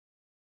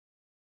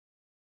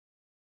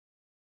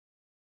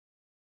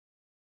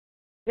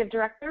Executive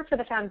Director for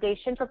the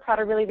Foundation for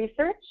Prader-Willi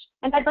Research,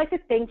 and I'd like to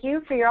thank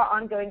you for your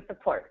ongoing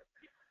support.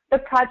 The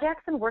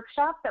projects and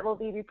workshops that will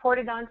be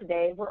reported on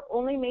today were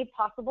only made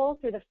possible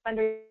through the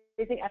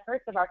fundraising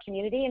efforts of our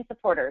community and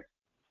supporters.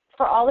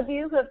 For all of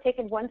you who have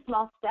taken one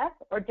small step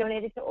or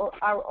donated to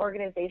our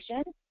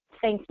organization,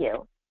 thank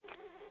you.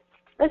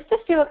 Let's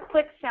just do a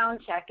quick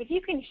sound check. If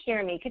you can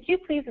hear me, could you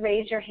please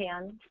raise your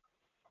hand?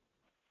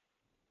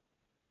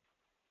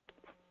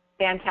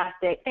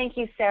 Fantastic. Thank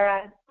you,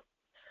 Sarah.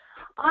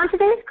 On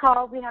today's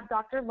call, we have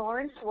Dr.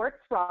 Lauren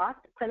Schwartz-Roth,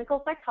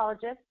 clinical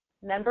psychologist,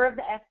 member of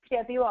the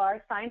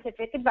FPWR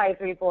Scientific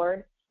Advisory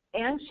Board,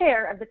 and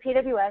chair of the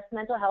PWS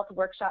Mental Health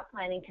Workshop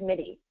Planning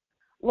Committee.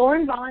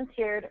 Lauren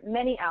volunteered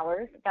many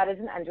hours, that is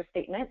an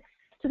understatement,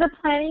 to the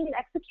planning and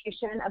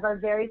execution of our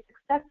very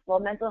successful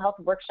mental health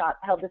workshop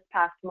held this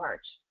past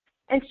March,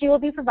 and she will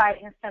be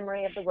providing a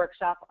summary of the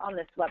workshop on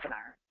this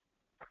webinar.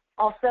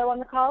 Also on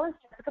the call is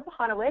Jessica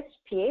Pahanowicz,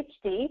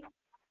 PhD,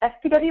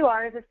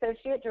 FPWR's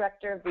Associate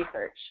Director of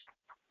Research.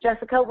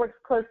 Jessica works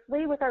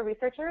closely with our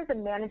researchers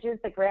and manages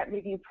the grant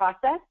review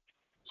process.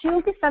 She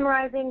will be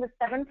summarizing the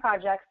 7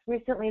 projects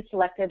recently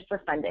selected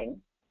for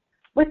funding.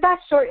 With that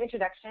short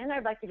introduction,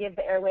 I'd like to give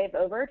the airwave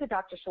over to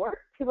Dr.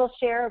 Schwartz, who will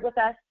share with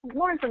us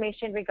more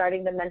information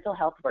regarding the mental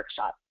health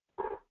workshop.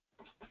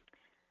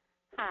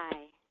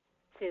 Hi,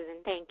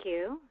 Susan, thank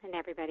you, and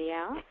everybody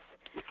else.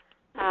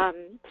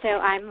 So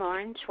I'm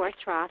Lauren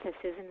Schwartz-Roth, as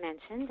Susan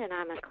mentioned, and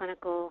I'm a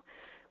clinical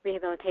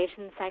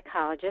rehabilitation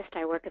psychologist.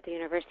 I work at the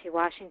University of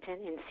Washington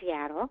in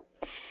Seattle.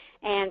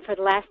 And for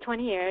the last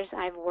 20 years,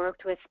 I've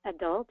worked with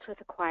adults with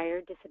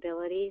acquired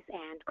disabilities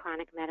and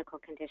chronic medical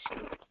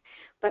conditions.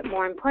 But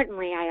more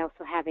importantly, I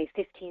also have a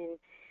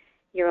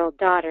 15-year-old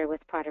daughter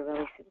with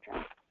Prader-Willi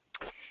syndrome.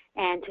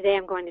 And today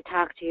I'm going to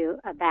talk to you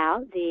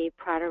about the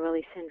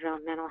Prader-Willi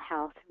syndrome mental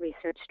health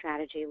research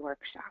strategy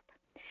workshop.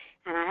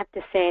 And I have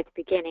to say at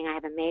the beginning, I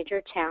have a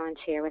major challenge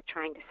here with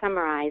trying to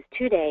summarize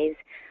 2 days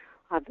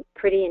of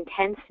pretty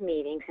intense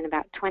meetings in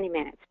about 20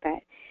 minutes, but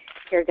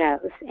here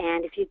goes.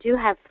 And if you do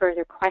have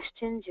further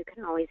questions, you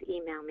can always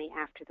email me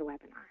after the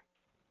webinar.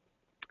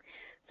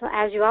 So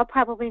as you all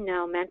probably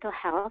know, mental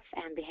health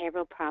and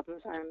behavioral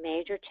problems are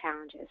major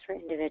challenges for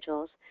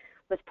individuals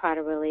with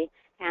Prader-Willi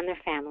and their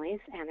families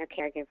and their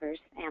caregivers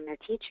and their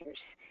teachers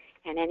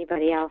and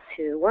anybody else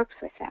who works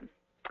with them.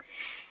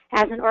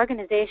 As an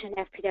organization,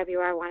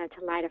 FPWR wanted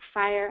to light a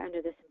fire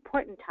under this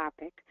important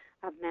topic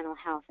of mental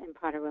health and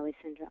Prader-Willi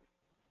syndrome.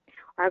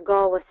 Our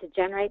goal was to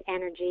generate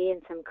energy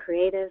and some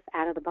creative,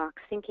 out-of-the-box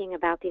thinking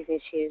about these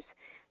issues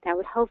that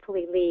would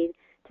hopefully lead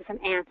to some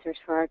answers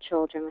for our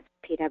children with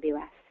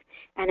PWS.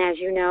 And as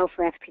you know,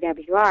 for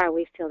FPWR,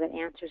 we feel that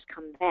answers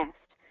come best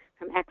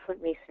from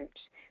excellent research.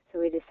 So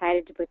we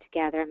decided to put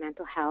together a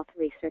mental health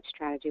research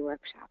strategy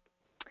workshop.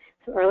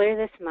 So earlier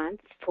this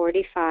month,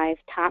 45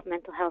 top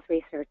mental health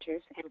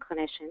researchers and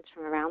clinicians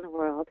from around the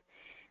world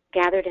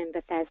gathered in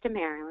Bethesda,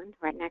 Maryland,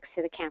 right next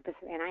to the campus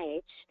of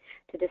NIH,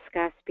 to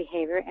discuss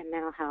behavior and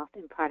mental health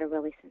in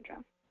Prader-Willi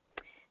syndrome.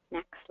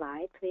 Next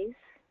slide, please.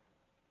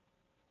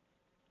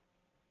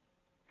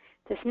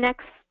 This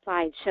next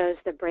slide shows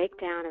the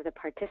breakdown of the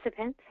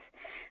participants.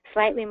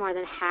 Slightly more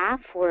than half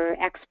were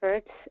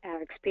experts,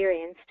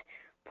 experienced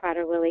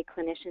Prader-Willi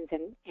clinicians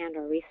and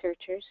or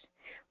researchers,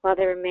 while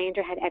the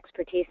remainder had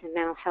expertise in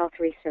mental health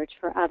research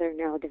for other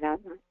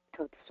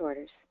neurodevelopmental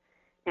disorders.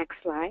 Next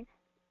slide.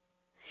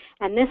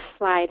 And this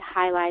slide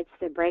highlights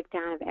the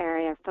breakdown of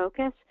area of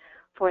focus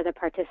for the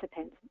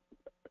participants,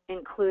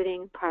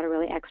 including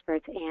Prader-Willi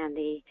experts and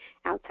the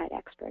outside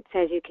experts.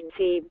 As you can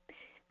see,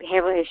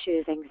 behavioral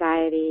issues,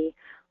 anxiety,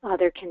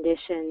 other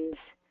conditions,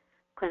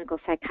 clinical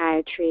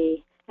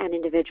psychiatry, and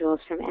individuals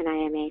from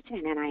NIMH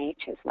and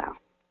NIH as well.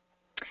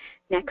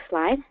 Next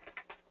slide.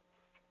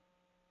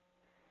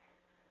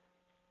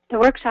 The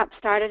workshop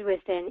started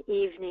with an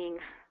evening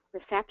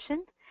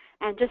reception.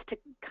 And just to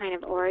kind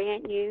of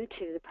orient you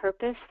to the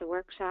purpose, the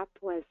workshop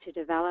was to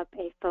develop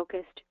a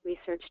focused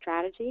research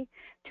strategy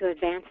to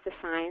advance the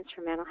science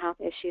for mental health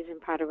issues in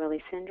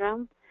Prader-Willi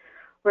syndrome.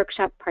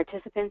 Workshop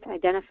participants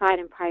identified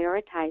and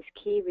prioritized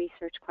key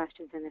research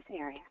questions in this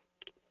area.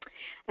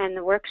 And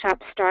the workshop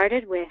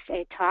started with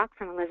a talk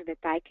from Elizabeth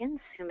Dykins,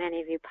 who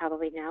many of you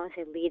probably know is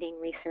a leading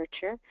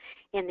researcher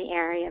in the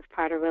area of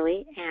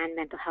Prader-Willi and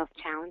mental health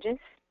challenges.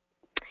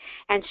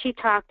 And she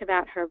talked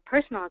about her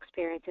personal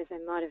experiences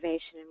and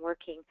motivation in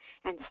working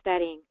and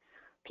studying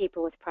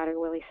people with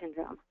Prader-Willi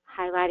syndrome,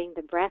 highlighting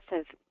the breadth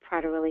of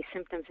Prader-Willi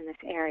symptoms in this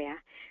area.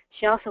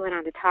 She also went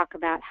on to talk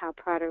about how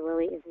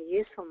Prader-Willi is a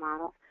useful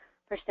model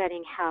for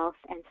studying health,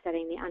 and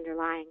studying the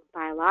underlying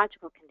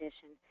biological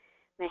condition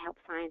may help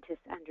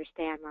scientists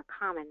understand more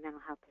common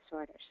mental health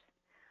disorders.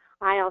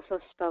 I also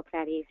spoke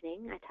that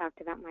evening. I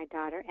talked about my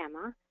daughter,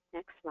 Emma.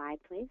 Next slide,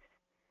 please.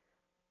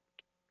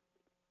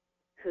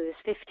 Who's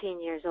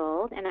 15 years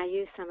old, and I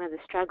used some of the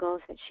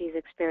struggles that she's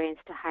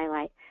experienced to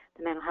highlight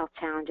the mental health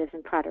challenges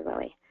in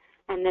Prader-Willi.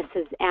 And this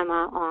is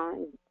Emma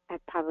on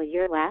probably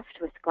your left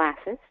with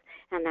glasses,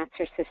 and that's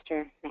her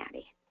sister,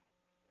 Maddie.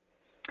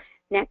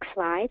 Next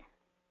slide.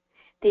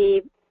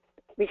 The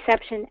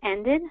Reception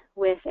ended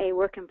with a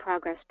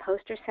work-in-progress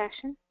poster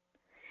session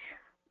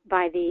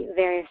by the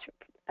various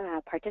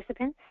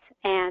participants,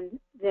 and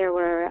there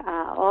were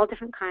all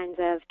different kinds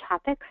of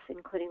topics,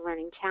 including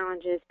learning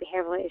challenges,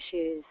 behavioral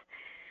issues,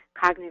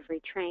 cognitive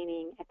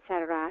retraining,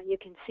 etc. You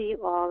can see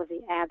all of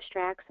the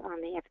abstracts on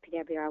the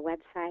FPWR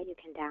website. You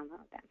can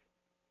download them.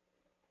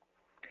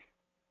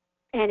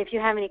 And if you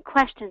have any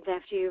questions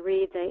after you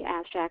read the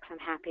abstracts, I'm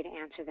happy to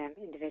answer them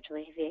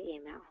individually via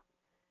email.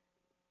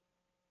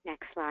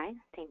 Next slide.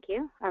 Thank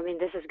you. I mean,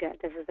 this is good.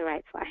 This is the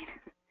right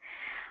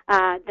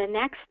slide. The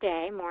next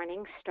day,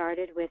 morning,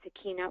 started with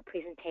a keynote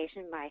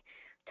presentation by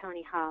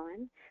Tony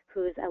Holland,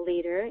 who's a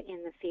leader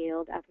in the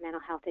field of mental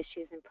health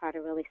issues in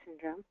Prader-Willi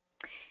syndrome.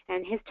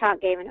 And his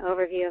talk gave an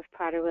overview of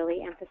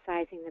Prader-Willi,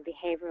 emphasizing the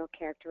behavioral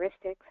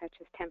characteristics such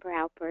as temper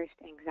outburst,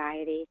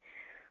 anxiety,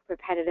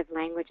 repetitive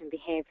language and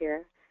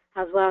behavior,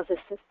 as well as the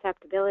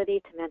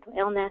susceptibility to mental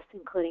illness,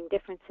 including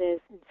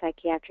differences in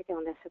psychiatric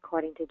illness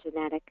according to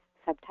genetic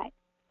subtype.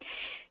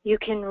 You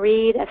can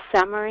read a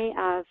summary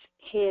of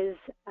his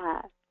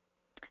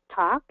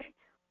talk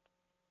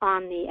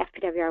on the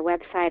FPWR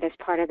website as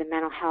part of the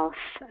mental health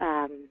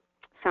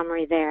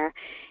summary there.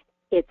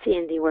 It's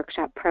in the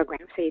workshop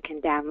program, so you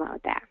can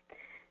download that.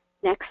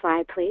 Next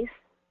slide, please.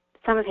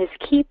 Some of his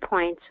key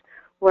points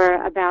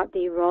were about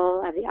the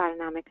role of the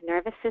autonomic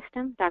nervous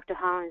system. Dr.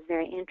 Holland is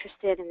very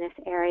interested in this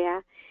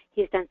area.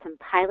 He's done some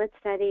pilot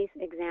studies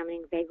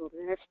examining vagal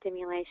nerve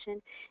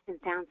stimulation and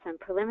found some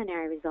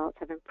preliminary results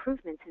of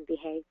improvements in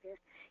behavior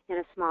in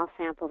a small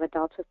sample of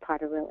adults with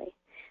Prader-Willi.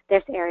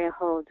 This area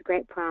holds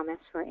great promise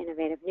for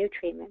innovative new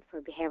treatment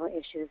for behavioral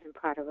issues in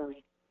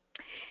Prader-Willi.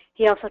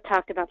 He also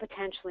talked about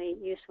potentially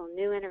useful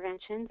new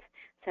interventions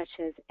such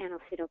as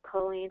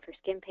N-acetylcholine for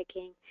skin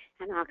picking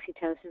and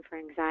oxytocin for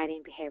anxiety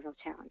and behavioral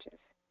challenges.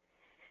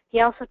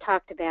 He also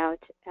talked about,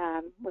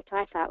 which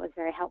I thought was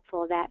very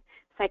helpful, that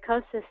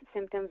psychosis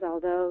symptoms,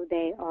 although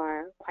they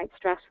are quite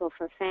stressful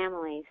for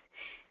families,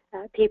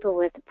 people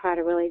with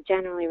Prader-Willi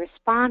generally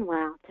respond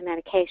well to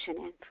medication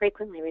and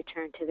frequently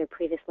return to their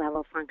previous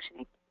level of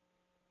functioning.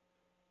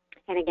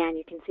 And again,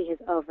 you can see his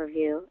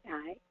overview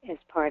as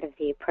part of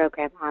the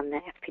program on the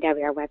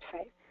FPWR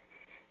website.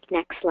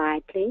 Next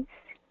slide, please.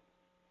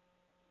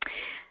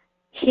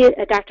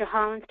 Dr.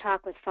 Holland's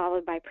talk was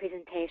followed by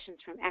presentations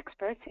from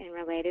experts in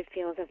related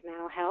fields of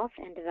mental health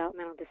and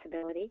developmental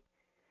disability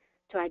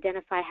to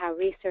identify how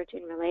research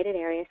in related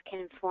areas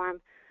can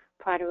inform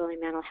Prader-Willi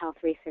mental health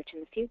research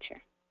in the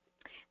future.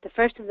 The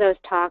first of those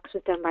talks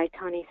was done by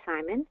Tony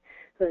Simon,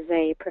 who is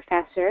a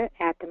professor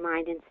at the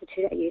Mind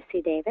Institute at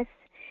UC Davis,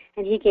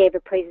 and he gave a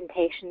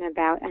presentation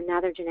about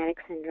another genetic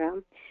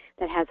syndrome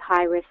that has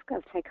high risk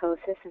of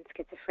psychosis and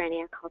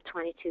schizophrenia called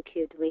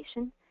 22q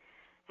deletion.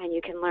 And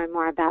you can learn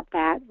more about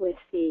that with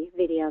the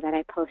video that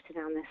I posted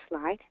on this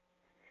slide.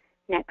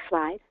 Next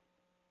slide.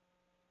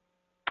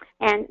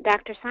 And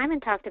Dr. Simon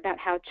talked about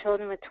how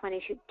children with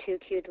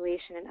 22q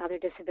deletion and other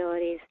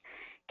disabilities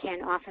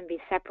can often be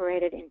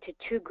separated into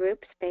two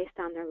groups based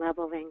on their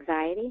level of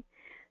anxiety,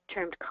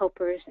 termed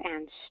copers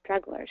and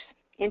strugglers.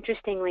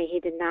 Interestingly, he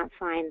did not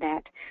find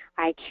that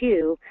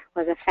IQ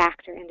was a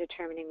factor in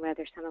determining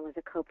whether someone was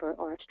a coper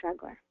or a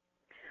struggler.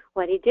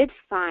 What he did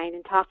find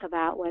and talk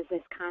about was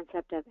this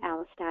concept of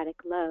allostatic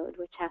load,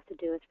 which has to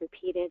do with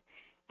repeated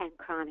and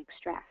chronic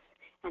stress.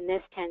 And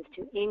this tends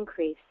to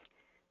increase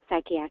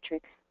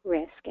psychiatric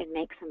risk and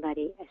make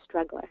somebody a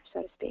struggler,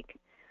 so to speak.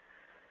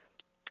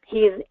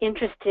 He is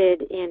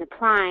interested in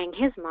applying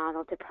his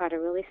model to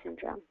Prader-Willi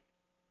syndrome.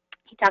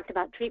 He talked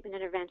about treatment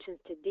interventions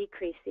to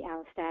decrease the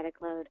allostatic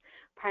load,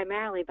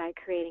 primarily by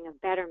creating a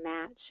better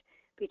match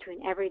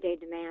between everyday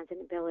demands and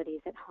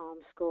abilities at home,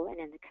 school, and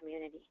in the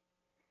community,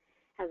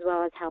 as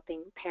well as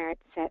helping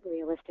parents set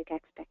realistic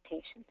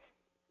expectations.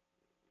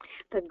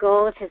 The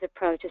goal of his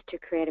approach is to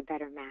create a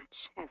better match,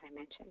 as I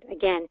mentioned.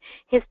 Again,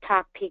 his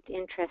talk piqued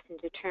interest in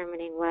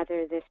determining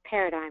whether this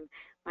paradigm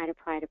might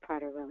apply to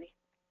Prader-Willi.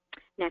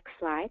 Next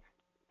slide.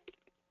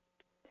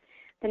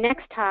 The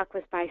next talk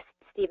was by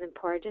Stephen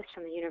Porges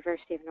from the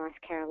University of North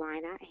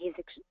Carolina. He's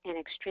an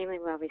extremely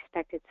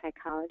well-respected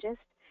psychologist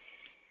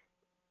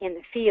in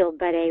the field,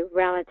 but a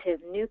relative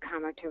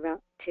newcomer to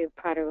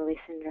Prader-Willi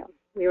syndrome.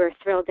 We were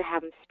thrilled to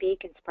have him speak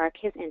and spark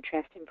his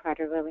interest in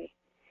Prader-Willi.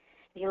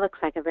 He looks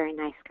like a very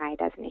nice guy,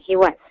 doesn't he? He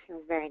was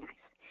very nice.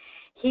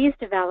 He's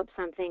developed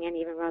something and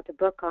even wrote a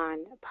book on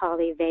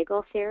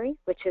polyvagal theory,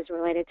 which is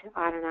related to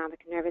autonomic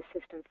nervous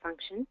system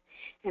function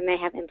and may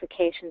have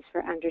implications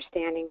for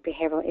understanding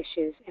behavioral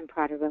issues in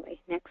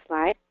Prader-Willi. Next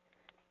slide.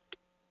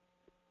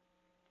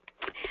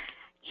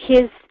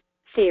 His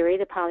theory,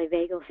 the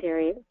polyvagal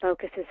theory,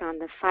 focuses on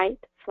the fight,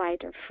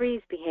 flight, or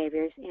freeze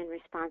behaviors in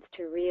response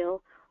to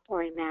real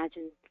or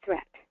imagined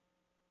threat.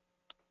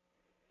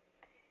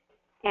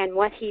 And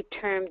what he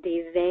termed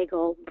the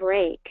vagal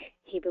break,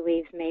 he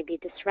believes may be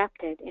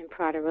disrupted in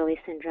Prader-Willi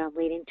syndrome,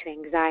 leading to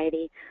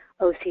anxiety,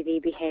 OCD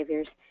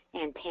behaviors,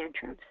 and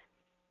tantrums.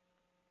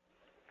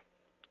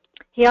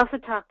 He also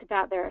talked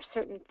about there are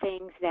certain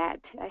things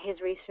that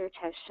his research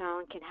has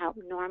shown can help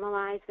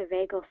normalize the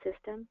vagal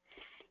system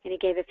And he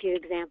gave a few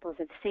examples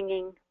of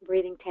singing,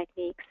 breathing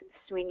techniques,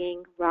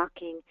 swinging,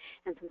 rocking,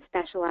 and some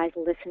specialized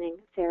listening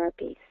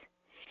therapies.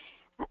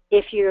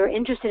 If you're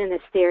interested in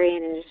this theory,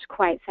 and it is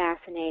quite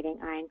fascinating,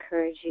 I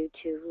encourage you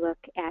to look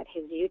at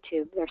his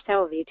YouTube. There are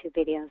several YouTube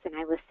videos, and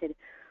I listed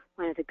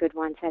one of the good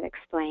ones that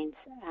explains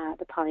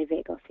the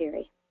polyvagal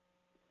theory.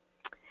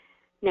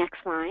 Next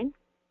line.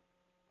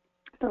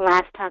 The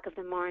last talk of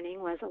the morning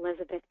was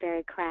Elizabeth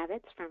Berry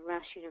Kravitz from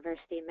Rush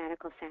University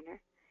Medical Center.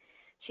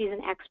 She's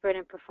an expert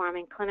in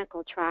performing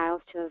clinical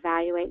trials to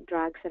evaluate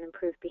drugs that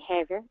improve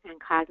behavior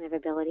and cognitive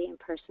ability in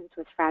persons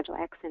with Fragile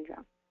X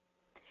syndrome.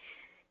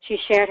 She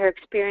shared her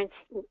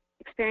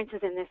experiences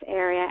in this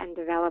area and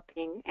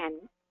developing and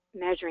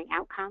measuring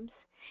outcomes,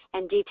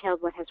 and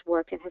detailed what has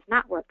worked and has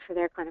not worked for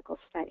their clinical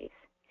studies.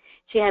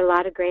 She had a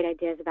lot of great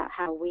ideas about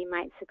how we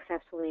might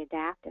successfully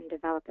adapt and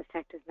develop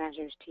effective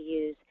measures to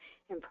use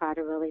in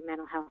Prader-Willi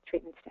mental health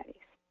treatment studies.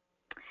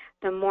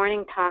 The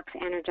morning talks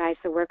energized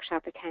the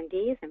workshop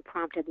attendees and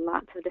prompted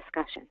lots of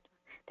discussion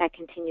that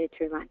continued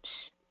through lunch.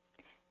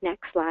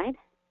 Next slide.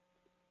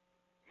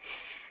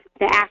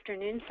 The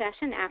afternoon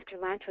session after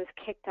lunch was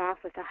kicked off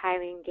with a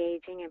highly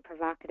engaging and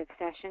provocative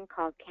session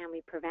called Can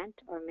We Prevent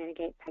or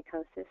Mitigate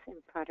Psychosis in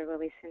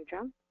Prader-Willi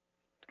Syndrome?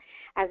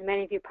 As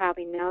many of you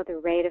probably know, the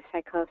rate of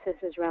psychosis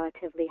is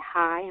relatively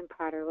high in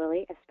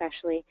Prader-Willi,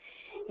 especially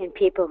in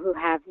people who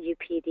have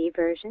UPD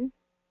version.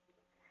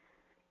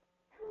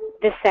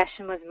 This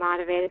session was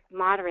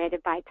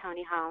moderated by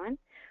Tony Holland,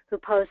 who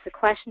posed the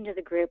question to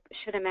the group,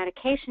 should a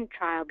medication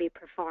trial be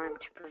performed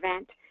to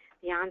prevent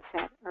the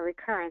onset or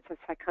recurrence of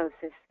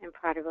psychosis in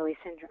Prader-Willi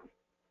syndrome?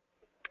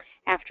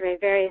 After a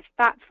very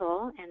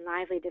thoughtful and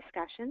lively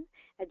discussion,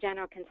 a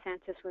general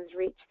consensus was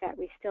reached that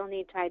we still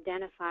need to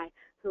identify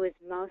who is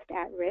most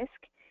at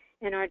risk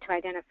in order to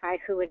identify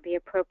who would be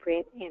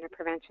appropriate in a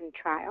prevention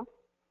trial.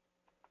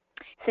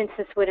 Since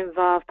this would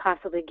involve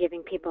possibly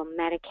giving people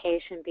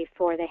medication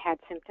before they had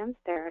symptoms,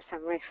 there are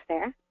some risks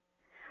there.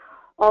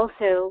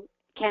 Also,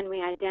 can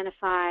we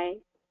identify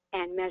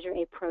and measure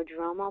a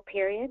prodromal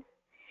period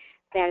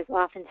that is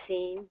often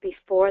seen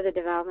before the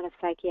development of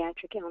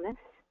psychiatric illness?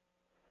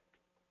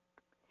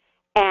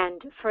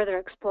 And further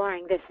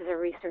exploring this is a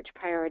research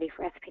priority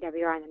for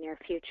FPWR in the near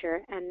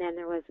future. And then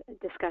there was a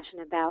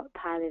discussion about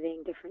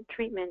piloting different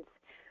treatments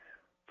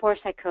for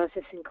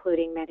psychosis,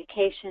 including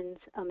medications,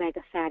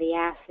 omega fatty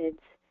acids,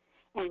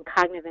 and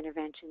cognitive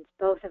interventions,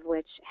 both of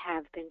which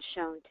have been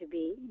shown to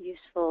be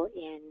useful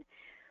in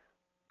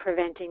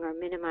preventing or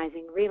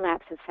minimizing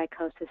relapse of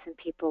psychosis in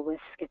people with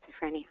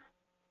schizophrenia.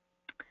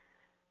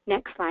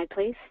 Next slide,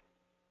 please.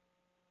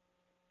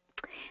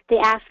 The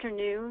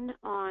afternoon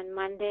on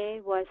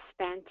Monday was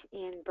spent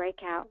in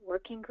breakout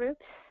working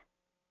groups,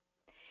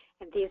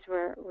 and these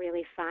were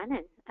really fun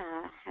and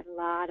had a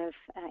lot of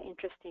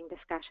interesting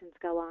discussions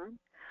go on.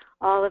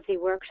 All of the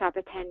workshop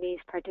attendees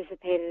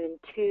participated in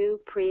 2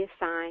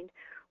 pre-assigned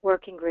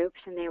working groups,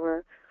 and they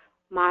were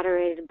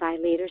moderated by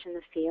leaders in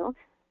the field.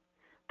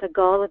 The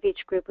goal of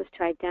each group was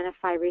to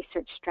identify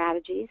research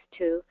strategies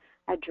to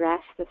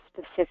address the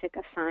specific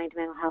assigned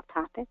mental health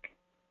topic,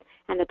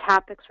 and the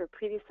topics were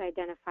previously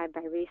identified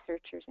by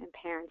researchers and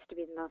parents to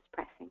be the most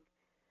pressing.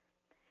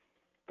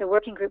 The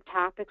working group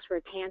topics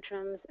were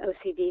tantrums,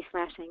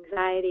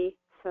 OCD/anxiety,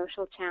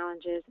 social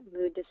challenges,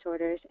 mood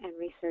disorders, and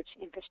research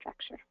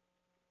infrastructure.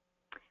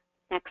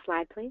 Next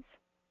slide, please.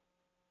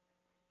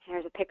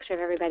 Here's a picture of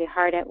everybody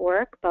hard at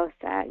work. Both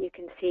you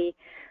can see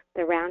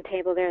the round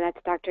table there.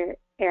 That's Dr.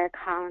 Eric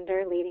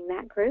Hollander leading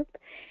that group,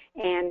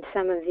 and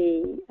some of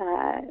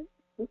the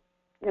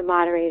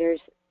moderators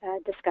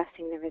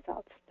discussing the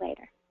results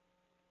later.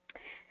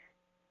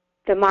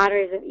 The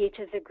moderators of each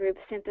of the groups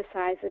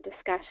synthesized the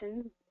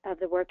discussion of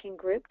the working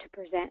group to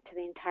present to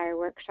the entire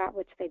workshop,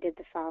 which they did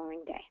the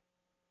following day.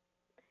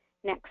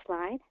 Next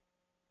slide.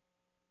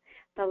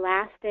 The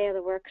last day of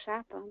the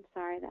workshop, oh, I'm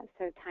sorry, that's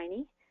so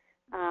tiny.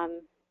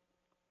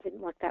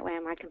 Didn't look that way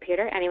on my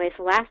computer. Anyways,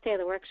 the last day of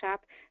the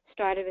workshop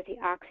started with the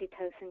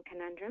oxytocin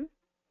conundrum.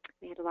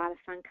 We had a lot of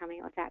fun coming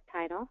up with that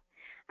title.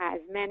 As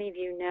many of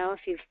you know, if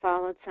you've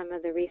followed some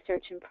of the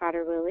research in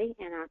Prader-Willi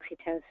and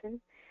oxytocin,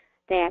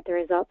 that the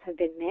results have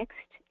been mixed,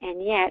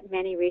 and yet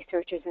many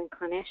researchers and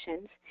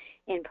clinicians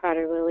in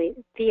Prader-Willi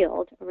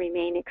field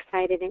remain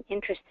excited and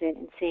interested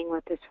in seeing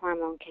what this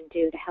hormone can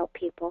do to help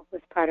people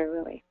with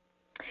Prader-Willi.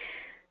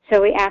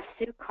 So we asked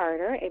Sue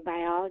Carter, a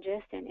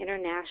biologist and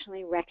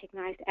internationally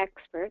recognized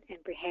expert in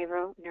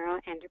behavioral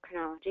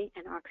neuroendocrinology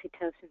and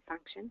oxytocin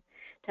function,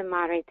 to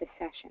moderate this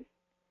session.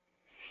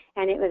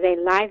 And it was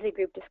a lively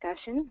group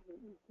discussion.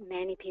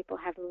 Many people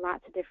have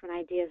lots of different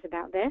ideas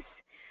about this.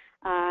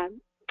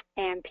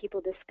 And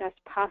people discussed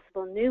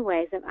possible new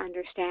ways of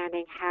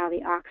understanding how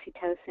the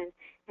oxytocin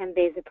and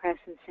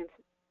vasopressin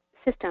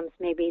systems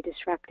may be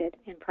disrupted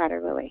in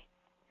Prader-Willi.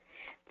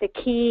 The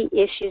key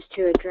issues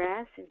to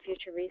address in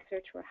future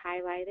research were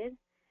highlighted,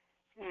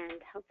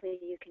 and hopefully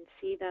you can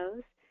see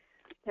those.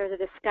 There's a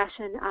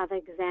discussion of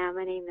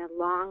examining the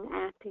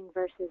long-acting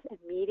versus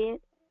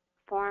immediate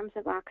forms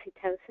of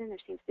oxytocin. There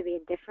seems to be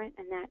a difference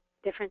in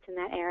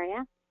that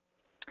area.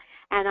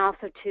 and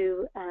also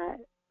to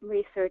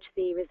research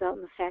the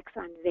resultant effects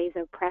on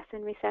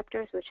vasopressin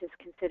receptors, which is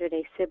considered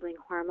a sibling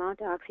hormone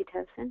to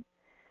oxytocin.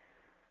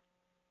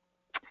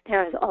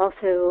 There was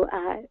also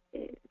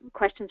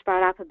questions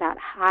brought up about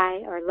high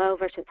or low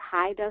versus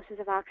high doses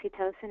of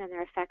oxytocin and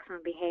their effects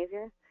on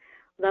behavior.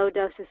 Low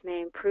doses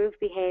may improve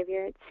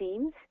behavior, it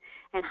seems,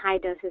 and high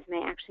doses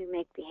may actually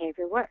make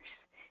behavior worse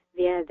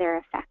via their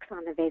effects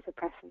on the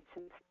vasopressin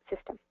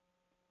system.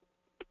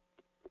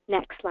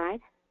 Next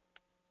slide.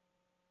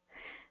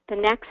 The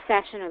next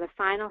session, or the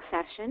final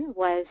session,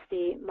 was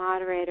the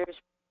moderators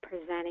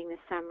presenting the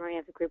summary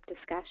of the group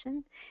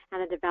discussion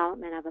and the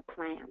development of a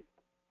plan.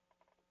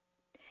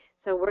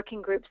 So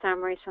working group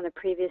summaries from the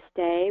previous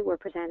day were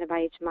presented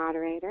by each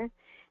moderator,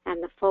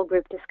 and the full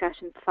group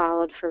discussion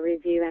followed for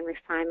review and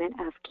refinement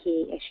of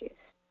key issues.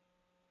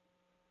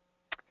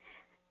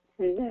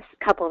 And this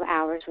couple of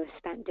hours was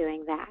spent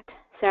doing that.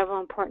 Several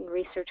important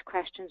research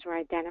questions were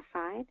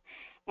identified,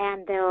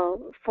 and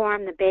they'll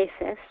form the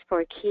basis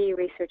for key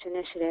research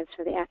initiatives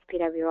for the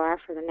FPWR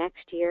for the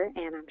next year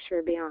and I'm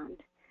sure beyond.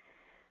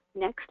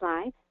 Next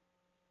slide.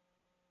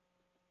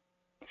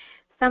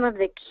 Some of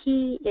the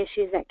key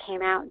issues that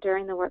came out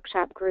during the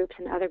workshop groups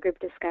and other group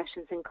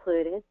discussions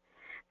included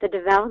the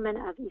development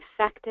of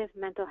effective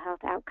mental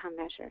health outcome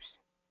measures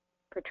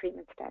for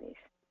treatment studies,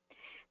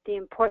 the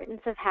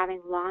importance of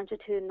having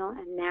longitudinal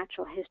and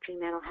natural history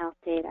mental health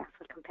data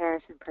for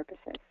comparison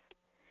purposes.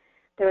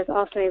 There was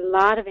also a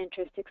lot of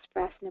interest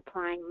expressed in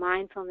applying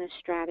mindfulness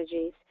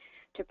strategies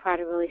to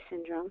Prader-Willi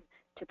syndrome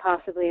to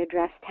possibly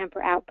address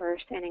temper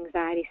outbursts and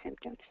anxiety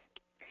symptoms.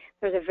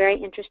 There was a very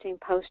interesting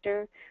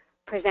poster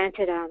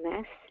presented on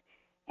this,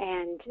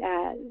 and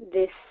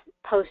this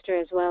poster,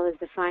 as well as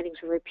the findings,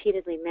 were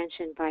repeatedly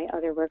mentioned by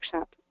other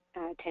workshop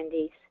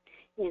attendees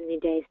in the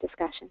day's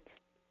discussions.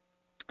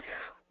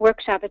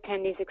 Workshop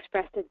attendees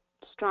expressed a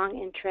strong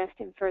interest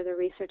in further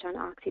research on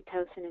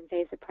oxytocin and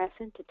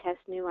vasopressin to test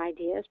new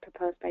ideas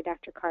proposed by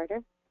Dr.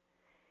 Carter.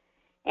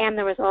 And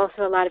there was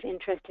also a lot of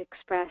interest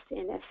expressed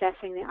in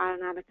assessing the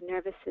autonomic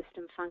nervous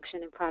system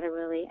function in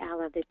Prader-Willi a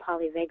la the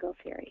polyvagal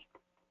theory,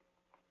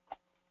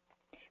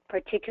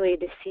 particularly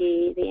to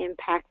see the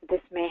impact that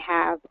this may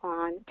have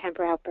on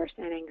temper outbursts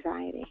and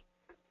anxiety.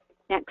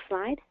 Next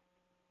slide.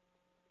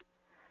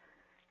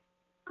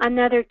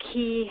 Another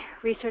key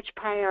research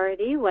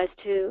priority was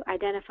to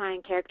identify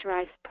and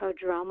characterize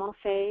prodromal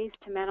phase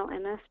to mental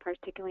illness,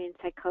 particularly in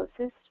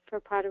psychosis for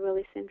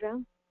Prader-Willi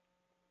syndrome.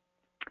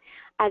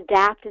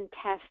 Adapt and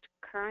test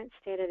current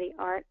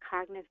state-of-the-art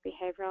cognitive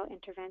behavioral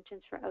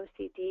interventions for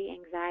OCD,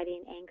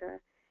 anxiety, and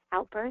anger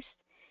outbursts.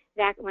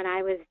 Back when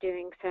I was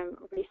doing some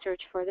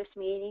research for this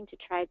meeting to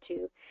try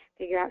to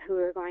figure out who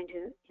we were going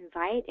to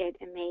invite, it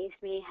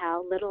amazed me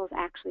how little has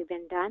actually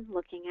been done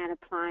looking at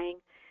applying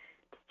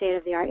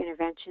state-of-the-art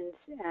interventions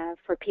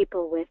for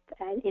people with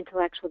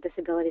intellectual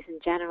disabilities in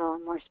general,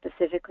 and more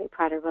specifically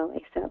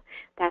Prader-Willi. So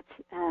that's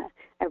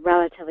a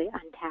relatively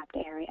untapped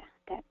area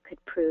that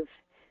could prove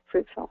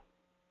fruitful.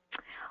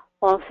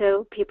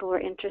 Also, people were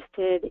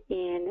interested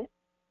in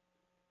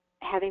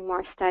having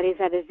more studies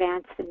that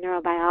advance the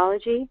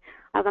neurobiology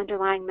of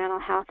underlying mental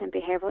health and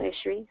behavioral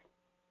issues.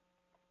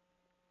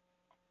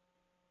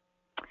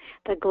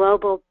 The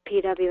global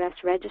PWS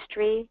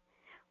registry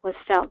was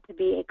felt to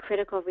be a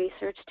critical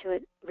resource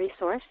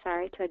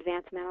to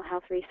advance mental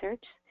health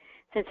research,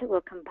 since it will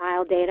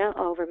compile data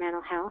over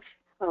mental health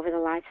over the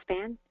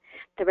lifespan.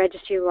 The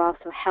registry will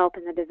also help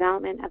in the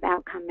development of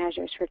outcome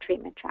measures for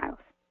treatment trials.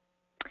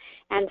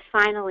 And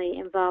finally,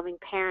 involving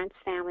parents,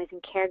 families,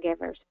 and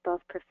caregivers, both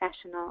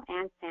professional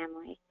and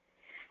family,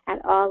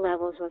 at all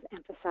levels was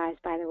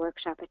emphasized by the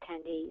workshop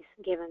attendees,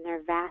 given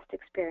their vast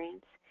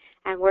experience,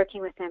 and working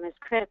with them is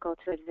critical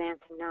to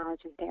advancing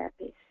knowledge and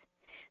therapies.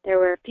 There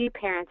were a few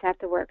parents at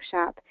the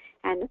workshop,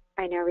 and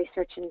I know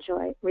researchers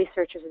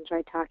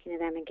enjoyed talking to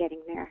them and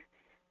getting their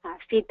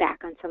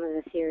feedback on some of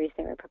the theories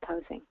they were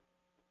proposing.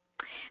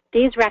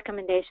 These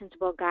recommendations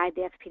will guide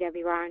the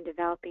FPWR in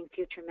developing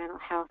future mental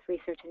health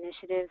research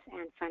initiatives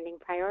and funding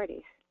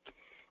priorities.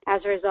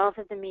 As a result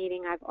of the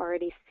meeting, I've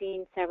already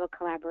seen several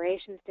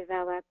collaborations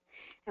develop,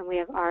 and we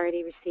have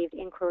already received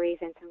inquiries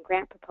and some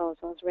grant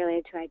proposals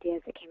related to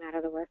ideas that came out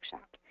of the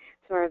workshop.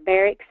 So we're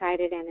very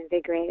excited and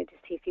invigorated to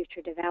see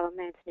future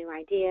developments, new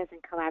ideas,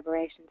 and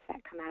collaborations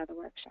that come out of the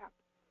workshop.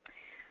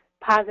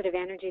 Positive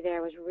energy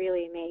there was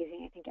really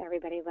amazing. I think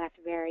everybody left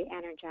very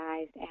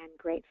energized and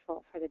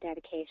grateful for the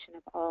dedication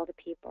of all the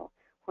people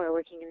who are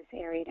working in this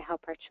area to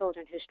help our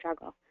children who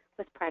struggle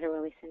with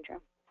Prader-Willi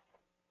syndrome.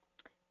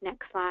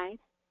 Next slide.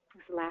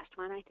 This is the last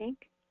one, I think.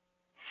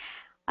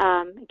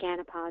 Again,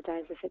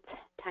 apologize if it's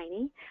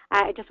tiny.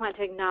 I just want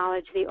to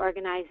acknowledge the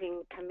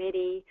organizing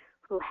committee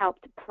who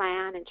helped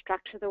plan and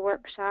structure the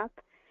workshop,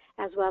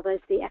 as well as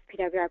the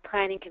FPWR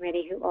planning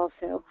committee who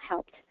also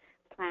helped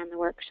plan the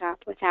workshop.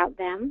 Without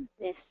them,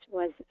 this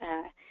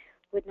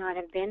would not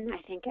have been,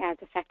 I think, as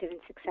effective and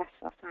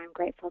successful, so I'm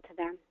grateful to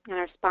them. And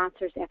our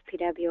sponsors,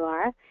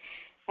 FPWR,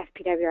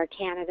 FPWR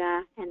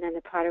Canada, and then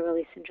the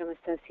Prader-Willi Syndrome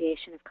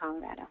Association of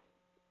Colorado.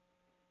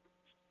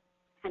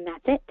 And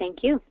that's it. Thank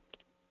you.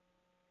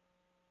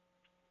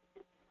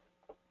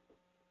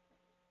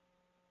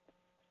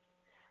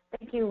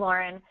 Thank you,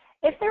 Lauren.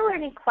 If there were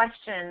any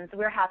questions,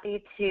 we're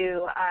happy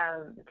to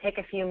take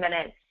a few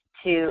minutes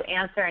to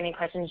answer any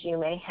questions you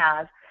may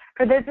have.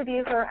 For those of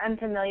you who are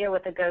unfamiliar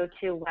with the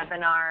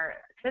GoToWebinar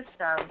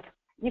system,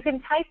 you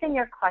can type in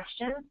your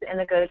questions in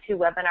the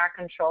GoToWebinar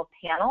control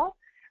panel.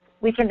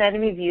 We can then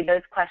review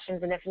those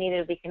questions, and if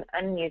needed, we can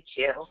unmute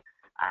you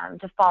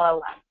to follow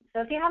up.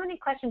 So if you have any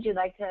questions you'd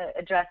like to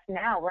address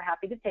now, we're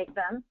happy to take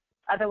them.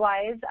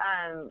 Otherwise,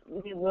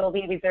 we will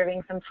be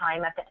reserving some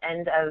time at the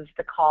end of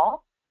the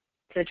call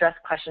to address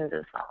questions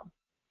as well.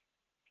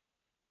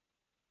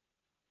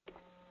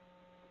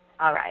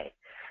 All right.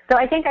 So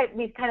I think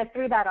we kind of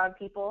threw that on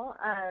people.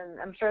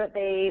 I'm sure that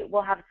they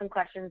will have some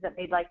questions that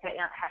they'd like to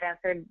have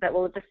answered, but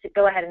we'll just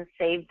go ahead and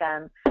save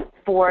them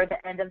for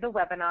the end of the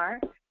webinar.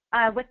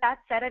 With that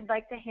said, I'd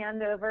like to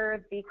hand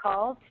over the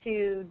call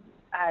to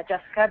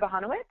Jessica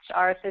Bohanowicz,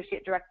 our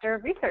Associate Director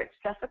of Research.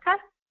 Jessica?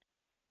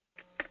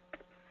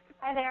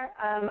 Hi there.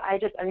 I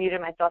just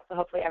unmuted myself, so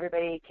hopefully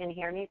everybody can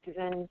hear me.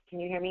 Susan, can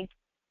you hear me?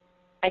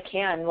 I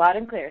can, loud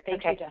and clear.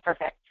 Thank you, Jessica.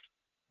 Perfect.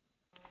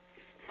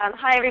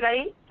 Hi,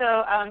 everybody. So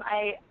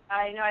I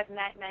know I've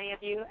met many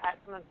of you at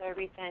some of the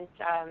recent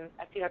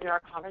FPWR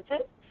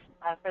conferences.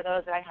 For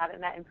those that I haven't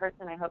met in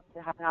person, I hope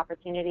to have an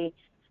opportunity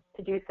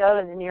to do so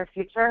in the near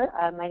future.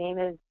 My name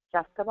is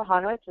Jessica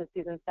Bohanowicz, as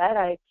Susan said.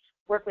 I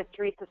work with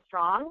Teresa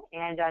Strong,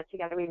 and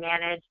together we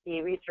manage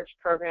the research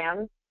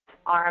programs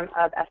arm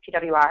of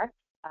FPWR.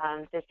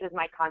 This is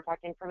my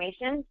contact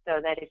information,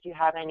 so that if you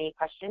have any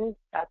questions,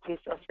 please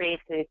feel free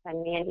to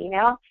send me an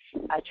email.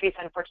 Teresa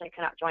unfortunately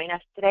cannot join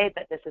us today,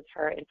 but this is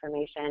her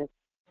information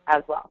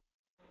as well.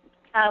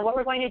 What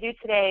we're going to do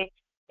today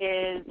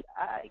is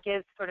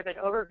give sort of an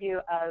overview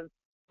of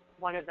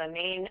one of the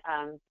main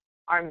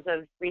arms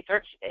of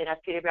research in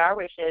FPWR,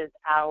 which is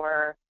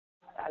our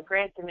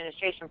grants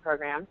administration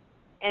program.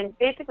 And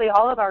basically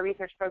all of our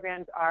research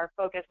programs are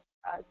focused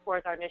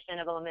towards our mission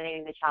of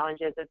eliminating the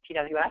challenges of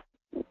PWS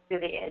through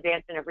the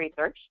advancement of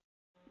research.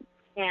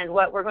 And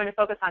what we're going to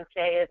focus on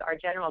today is our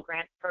general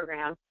grants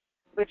program,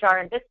 which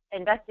are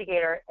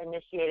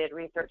investigator-initiated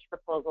research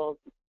proposals.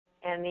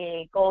 And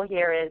the goal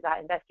here is that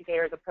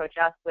investigators approach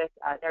us with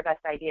their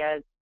best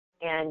ideas,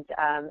 and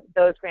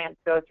those grants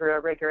go through a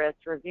rigorous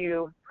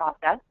review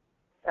process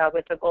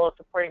with the goal of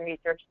supporting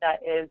research that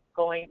is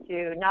going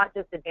to not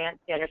just advance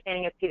the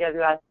understanding of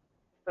PWS,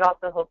 but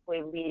also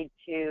hopefully lead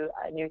to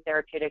new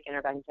therapeutic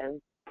interventions.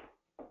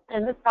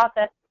 In this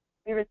process,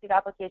 we receive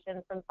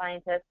applications from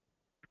scientists.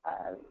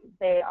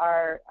 They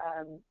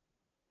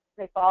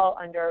fall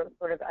under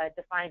sort of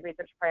defined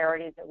research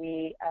priorities that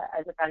we,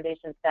 as a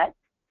foundation, set.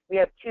 We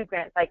have 2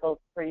 grant cycles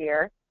per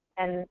year,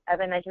 and as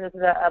I mentioned, this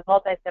is a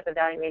multi-step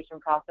evaluation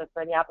process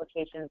where the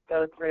applications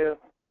go through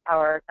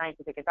our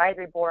scientific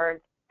advisory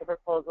board. The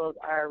proposals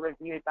are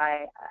reviewed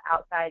by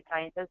outside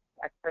scientists,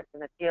 experts in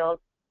the field,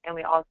 and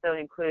we also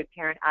include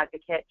parent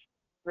advocate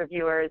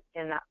reviewers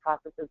in that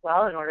process as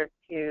well, in order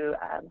to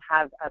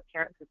have a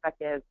parent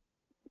perspective,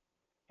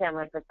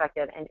 family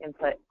perspective, and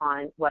input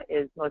on what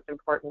is most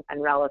important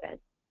and relevant.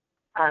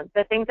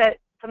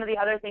 Some of the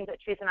other things that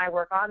Teresa and I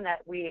work on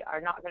that we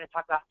are not going to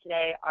talk about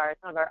today are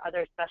some of our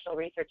other special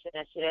research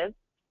initiatives.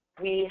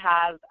 We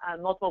have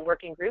multiple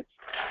working groups.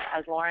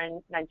 As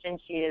Lauren mentioned,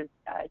 she is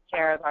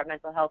chair of our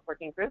mental health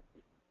working group.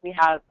 We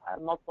have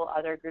multiple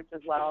other groups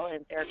as well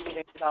in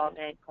therapeutic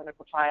development,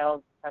 clinical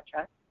trials,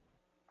 etc.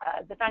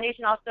 The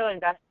foundation also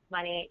invests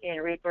money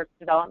in resource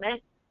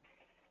development.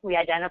 We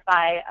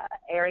identify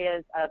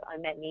areas of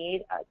unmet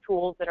need,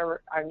 tools that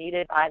are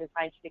needed by the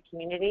scientific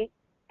community,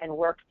 and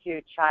work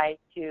to try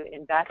to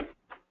invest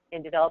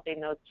in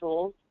developing those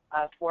tools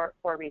for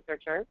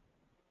researchers.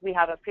 We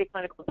have a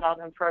preclinical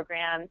development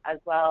program as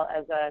well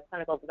as a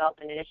clinical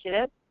development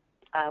initiative.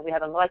 We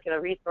have a molecular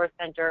resource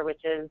center,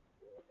 which is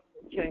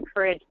to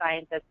encourage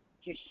scientists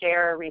to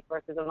share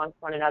resources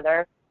amongst one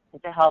another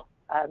and to help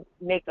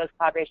make those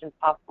collaborations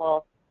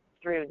possible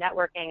through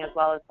networking, as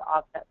well as to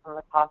offset some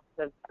of the costs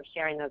of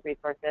sharing those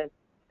resources.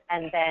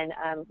 And then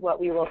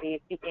what we will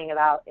be speaking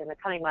about in the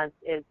coming months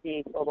is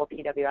the global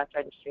PWS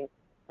registry,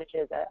 which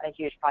is a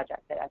huge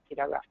project that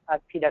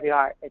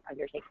PWR is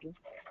undertaking.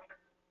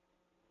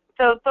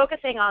 So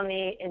focusing on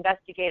the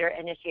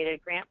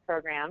investigator-initiated grant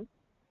program,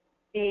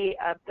 the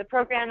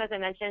program, as I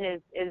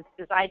mentioned, is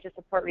designed to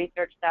support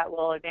research that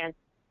will advance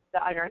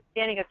the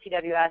understanding of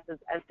PWS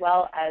as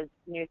well as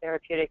new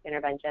therapeutic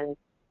interventions.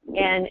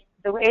 And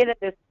the way that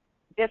this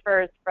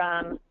differs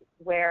from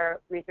where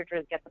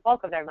researchers get the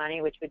bulk of their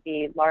money, which would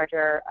be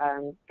larger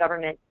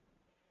government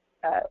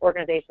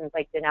organizations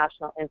like the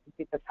National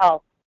Institutes of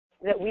Health,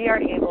 that we are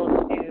able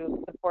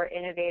to support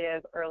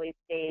innovative,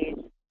 early-stage,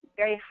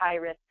 very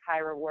high-risk,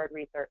 high-reward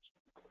research.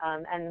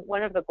 And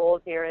one of the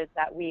goals here is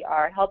that we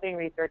are helping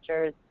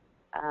researchers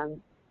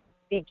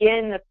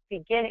begin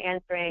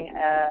answering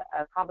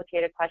a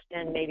complicated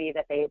question, maybe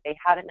that they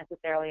haven't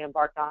necessarily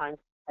embarked on,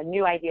 a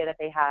new idea that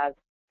they have,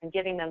 and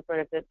giving them sort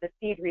of the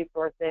seed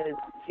resources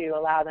to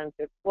allow them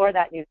to explore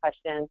that new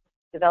question,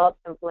 develop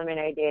some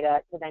preliminary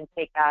data to then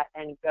take that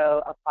and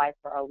go apply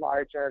for a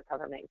larger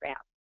government grant.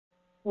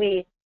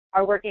 We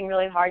are working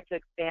really hard to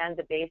expand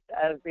the base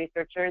of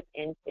researchers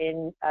in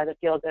the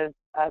field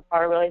of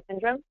Prader-Willi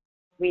syndrome.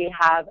 We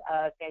have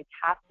a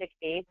fantastic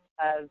base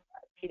of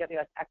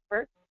PWS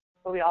experts,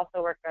 but we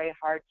also work very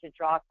hard to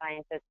draw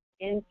scientists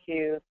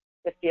into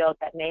the field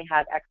that may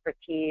have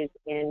expertise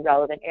in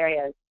relevant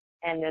areas.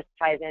 And this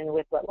ties in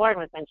with what Lauren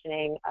was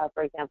mentioning,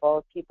 for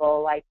example,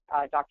 people like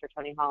Dr.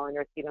 Tony Holland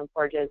or Stephen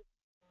Porges,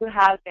 who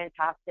have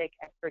fantastic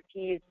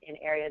expertise in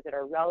areas that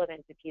are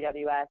relevant to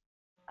PWS.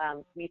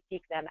 We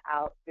seek them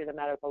out through the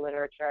medical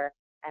literature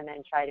and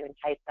then try to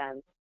entice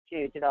them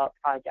to develop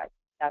projects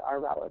that are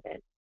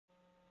relevant.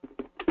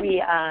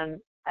 We,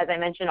 as I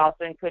mentioned,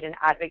 also include an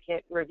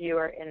advocate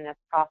reviewer in this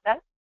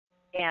process.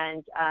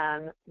 And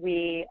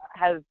we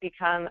have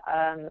become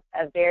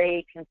a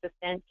very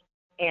consistent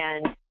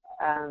and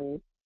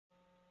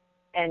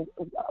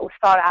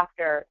sought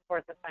after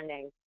source of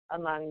funding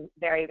among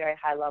very, very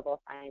high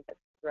level scientists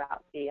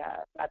throughout the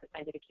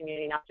scientific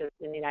community, not just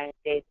in the United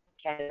States,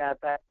 Canada,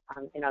 but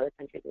in other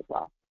countries as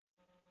well.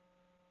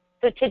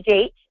 So to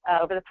date,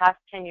 over the past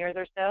 10 years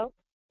or so,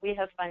 we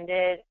have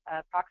funded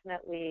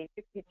approximately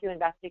 62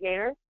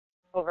 investigators,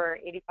 over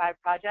 85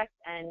 projects,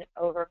 and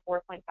over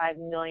 $4.5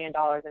 million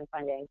in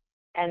funding.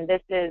 And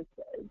this is,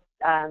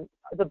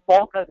 the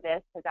bulk of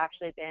this has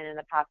actually been in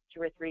the past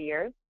 2 or 3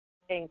 years.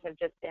 Things have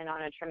just been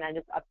on a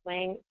tremendous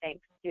upswing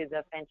thanks to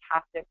the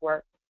fantastic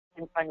work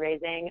and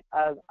fundraising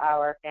of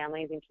our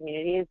families and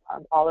communities.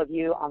 All of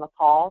you on the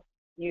call,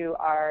 you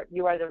are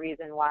the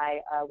reason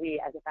why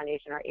we as a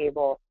foundation are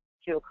able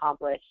to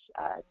accomplish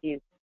the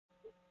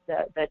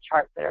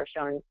charts that are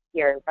shown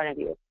here in front of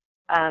you.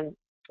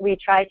 We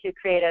try to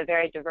create a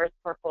very diverse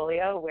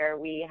portfolio where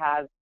we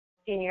have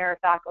senior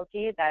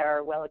faculty that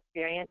are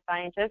well-experienced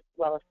scientists,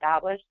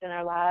 well-established in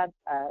their labs,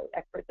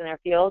 experts in their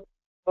field,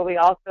 but we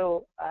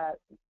also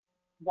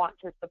want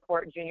to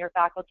support junior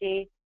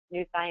faculty,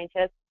 new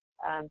scientists,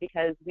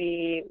 because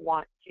we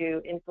want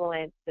to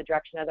influence the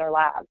direction of their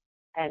labs.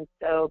 And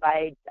so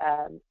by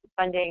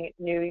funding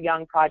new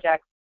young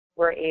projects,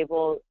 we're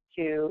able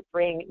to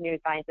bring new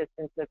scientists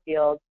into the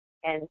field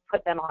and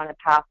put them on a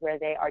path where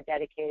they are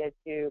dedicated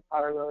to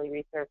Prader-Willi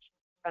research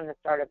from the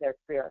start of their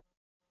career.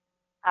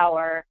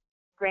 Our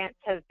grants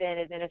have been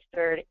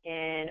administered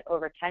in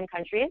over 10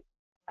 countries,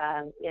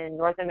 in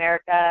North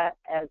America,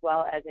 as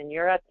well as in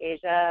Europe,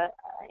 Asia,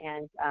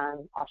 and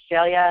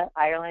Australia,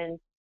 Ireland,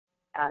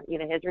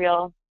 even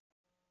Israel.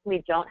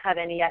 We don't have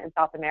any yet in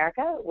South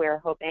America. We're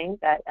hoping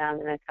that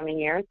in the coming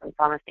years, some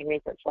promising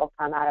research will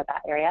come out of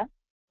that area.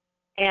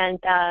 And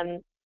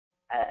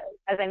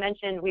as I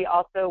mentioned, we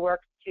also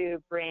work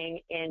to bring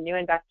in new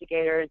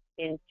investigators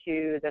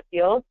into the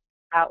field.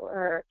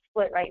 Our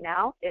split right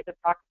now is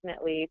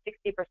approximately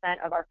 60%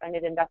 of our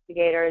funded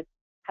investigators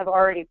have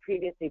already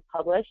previously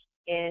published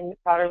in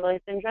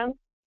Prader-Willi syndrome,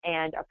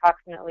 and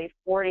approximately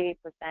 40%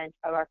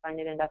 of our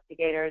funded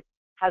investigators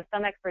have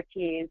some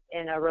expertise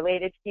in a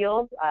related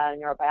field,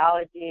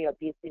 neurobiology,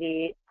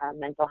 obesity,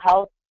 mental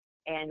health,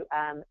 and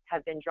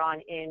have been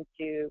drawn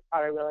into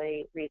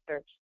Prader-Willi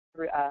research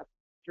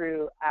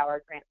through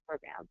our grant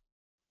program.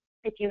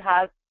 If you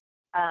have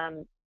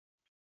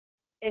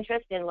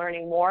interest in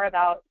learning more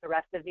about the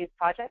rest of these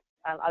projects,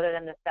 other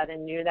than the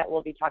 7 new that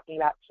we'll be talking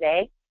about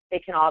today, they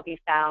can all be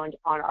found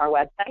on our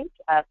website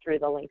through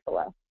the link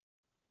below.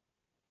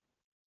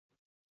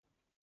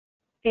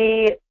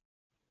 The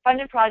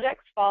funded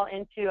projects fall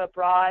into a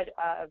broad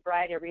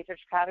variety of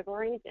research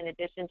categories. In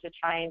addition to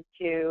trying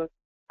to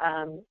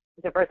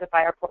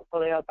diversify our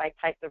portfolio by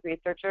types of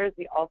researchers,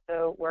 we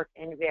also work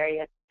in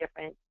various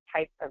different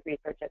types of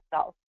research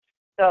itself.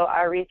 So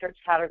our research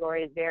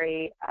categories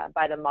vary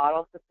by the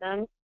model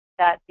system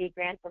that the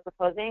grants are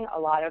proposing. A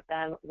lot of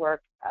them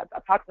work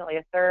approximately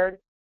a third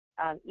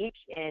each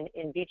in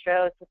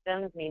vitro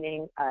systems,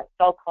 meaning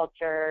cell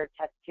culture,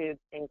 test tubes,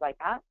 things like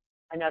that.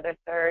 Another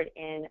third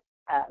in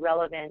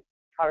relevant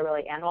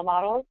Prader-Willi animal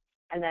models,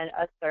 and then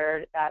a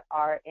third that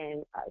are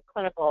in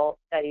clinical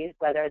studies,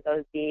 whether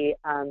those be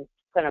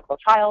clinical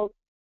trials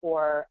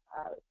or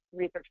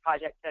research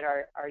projects that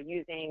are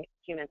using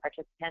human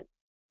participants.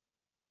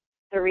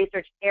 The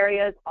research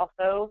areas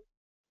also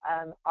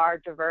are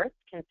diverse,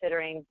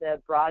 considering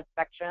the broad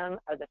spectrum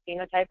of the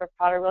phenotype of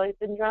Prader-Willi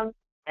syndrome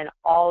and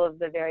all of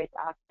the various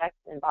aspects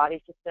and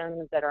body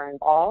systems that are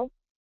involved.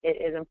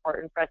 It is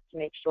important for us to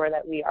make sure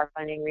that we are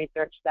funding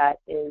research that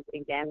is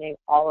examining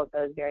all of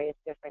those various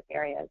different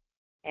areas.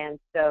 And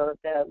so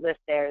the list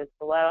there is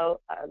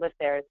below, list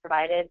there is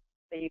provided,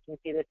 so you can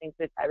see this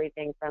includes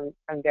everything from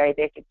very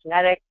basic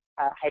genetics,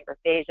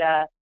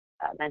 hyperphagia,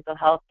 mental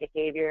health,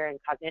 behavior, and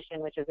cognition,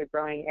 which is a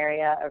growing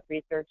area of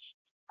research,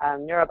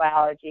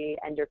 neurobiology,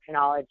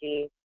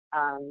 endocrinology,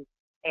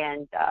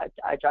 and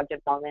drug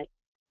development.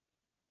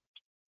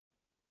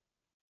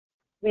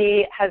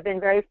 We have been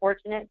very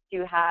fortunate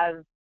to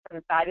have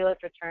some fabulous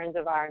returns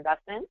of our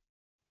investments.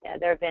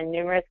 There have been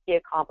numerous key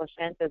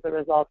accomplishments as a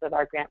result of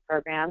our grant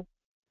program.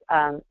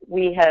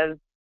 We have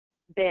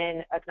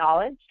been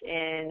acknowledged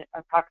in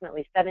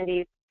approximately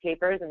 70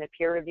 papers in the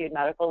peer-reviewed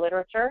medical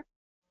literature,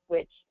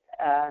 which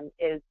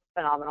is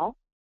phenomenal.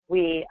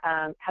 We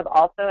have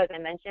also, as I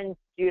mentioned,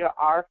 due to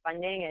our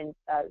funding and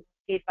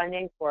seed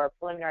funding for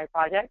preliminary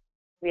projects,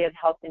 we have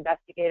helped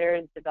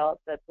investigators develop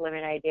the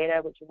preliminary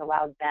data, which has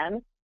allowed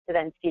them to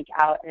then seek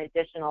out an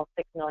additional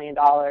 $6 million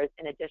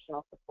in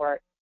additional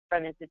support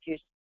from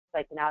institutions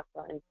like the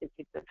National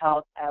Institutes of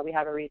Health. We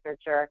have a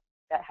researcher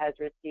that has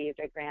received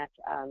a grant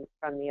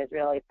from the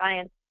Israeli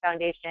Science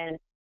Foundation,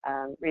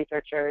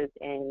 researchers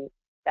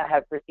that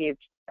have received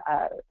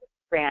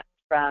grants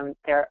from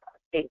their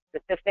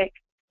state-specific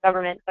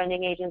government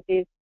funding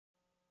agencies.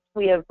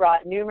 We have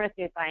brought numerous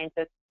new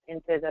scientists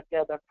into the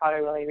field of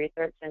Prader-Willi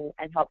research and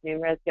helped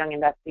numerous young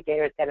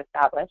investigators get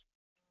established.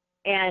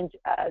 And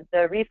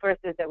the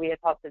resources that we have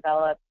helped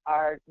develop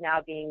are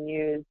now being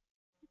used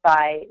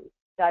by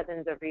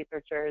dozens of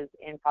researchers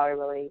in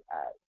Prader-Willi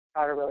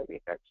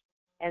research.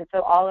 And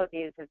so all of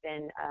these have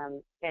been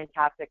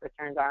fantastic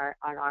returns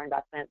on our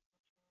investment.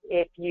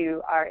 If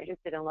you are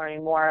interested in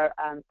learning more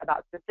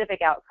about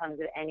specific outcomes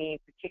of any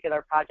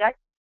particular project,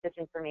 this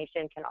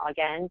information can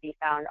again be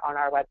found on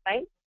our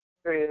website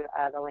through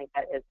the link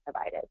that is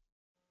provided.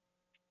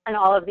 And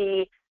all of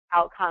the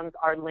outcomes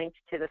are linked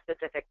to the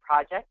specific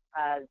project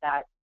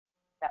that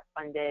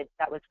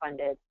was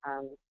funded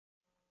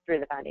through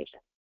the foundation.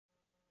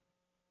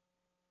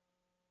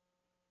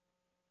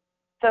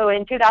 So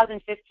in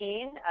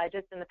 2015,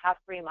 just in the past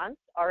 3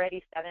 months,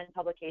 already 7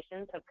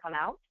 publications have come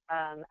out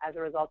as a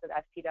result of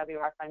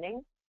FPWR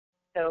funding.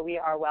 So we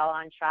are well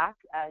on track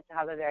to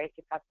have a very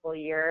successful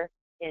year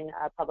in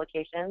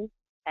publications.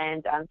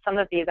 And some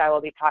of these I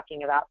will be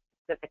talking about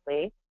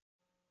specifically.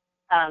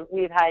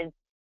 We've had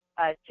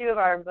 2 of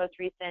our most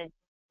recent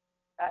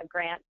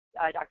grants,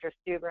 Dr.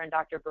 Stuber and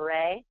Dr.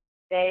 Beret.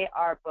 They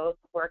are both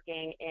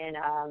working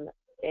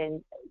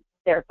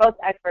they're both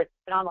experts,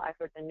 phenomenal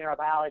experts in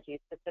neurobiology,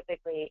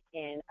 specifically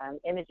in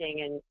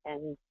imaging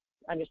and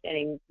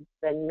understanding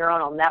the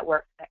neuronal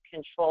networks that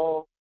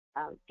control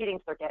feeding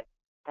circuits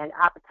and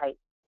appetite.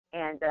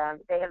 And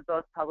they have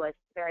both published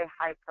very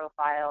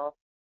high-profile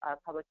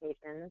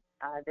publications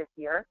this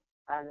year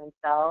in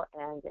Cell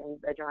and in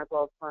the Journal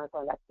of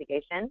Clinical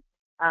Investigation.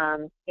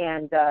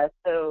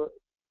 So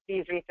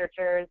these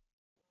researchers,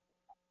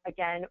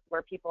 again,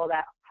 were people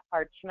that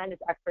are tremendous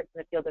experts in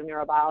the field of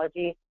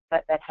neurobiology,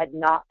 but that had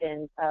not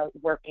been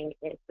working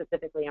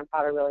specifically on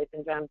Prader-Willi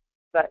syndrome,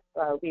 but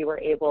we were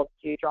able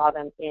to draw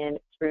them in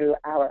through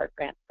our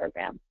grant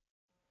program.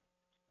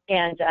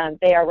 And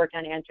they are working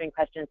on answering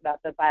questions about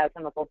the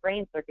biochemical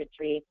brain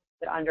circuitry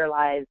that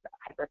underlies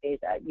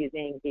hyperphagia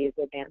using these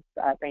advanced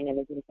brain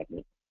imaging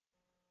techniques.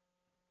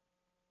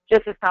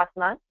 Just this past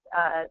month,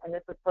 and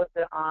this was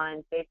posted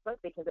on Facebook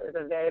because it was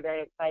a very,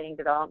 very exciting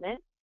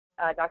development,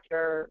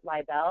 Dr.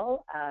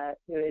 Leibel,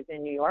 who is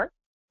in New York,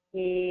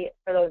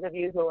 for those of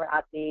you who were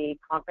at the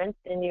conference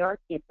in New York,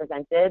 he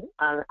presented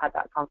at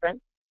that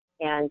conference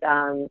and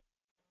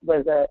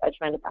was a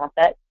tremendous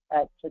asset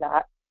to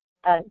that.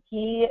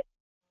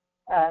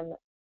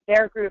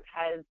 Their group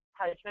has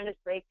had a tremendous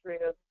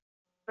breakthrough.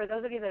 For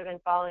those of you that have been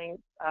following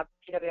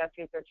PWS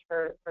research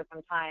for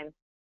some time,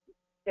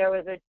 there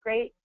was a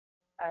great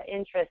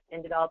interest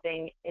in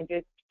developing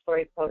induced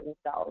pluripotent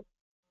cells.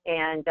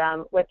 And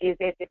what these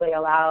basically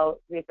allow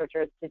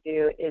researchers to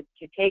do is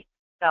to take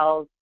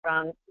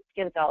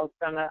skin cells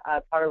from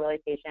a Prader-Willi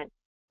patient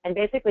and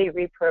basically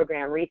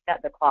reprogram,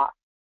 reset the clock,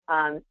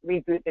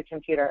 reboot the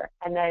computer.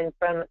 And then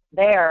from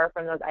there,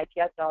 from those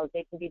iPS cells,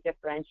 they can be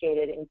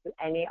redifferentiated into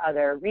any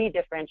other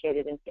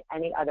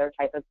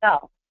type of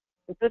cell.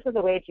 And so this is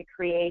a way to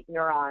create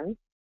neurons.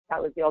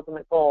 That was the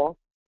ultimate goal,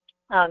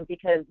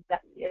 because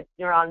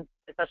neurons,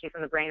 especially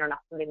from the brain, are not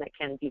something that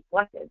can be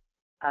collected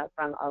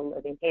from a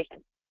living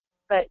patient.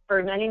 But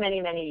for many, many,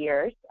 many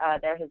years,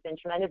 there has been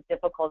tremendous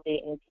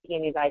difficulty in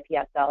taking these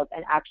iPS cells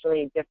and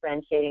actually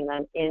differentiating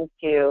them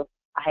into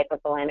a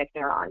hypothalamic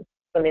neuron,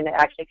 something that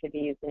actually could be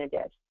used in a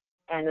dish.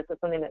 And this is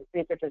something that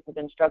researchers have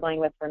been struggling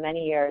with for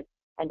many years.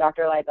 And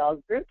Dr.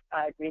 Leibel's group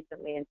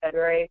recently in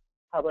February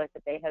published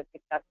that they have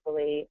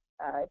successfully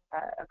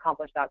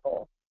accomplished that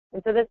goal.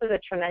 And so this is a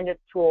tremendous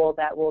tool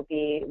that will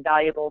be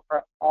valuable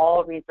for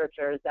all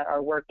researchers that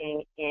are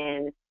working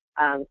in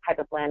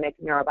hypothalamic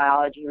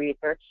neurobiology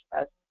research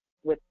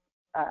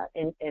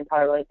in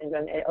Prader-Willi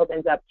syndrome. It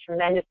opens up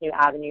tremendous new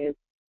avenues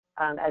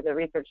as a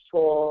research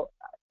tool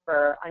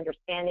for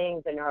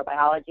understanding the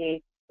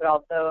neurobiology, but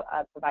also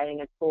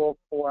providing a tool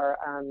for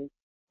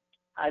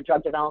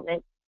drug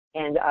development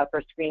and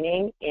for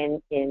screening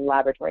in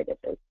laboratory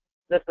dishes.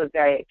 This was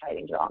very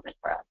exciting development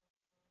for us.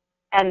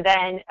 And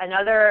then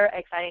another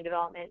exciting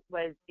development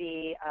was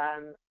the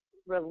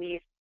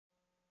release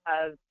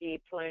of the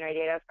preliminary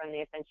data from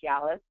the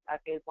Essentialis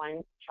phase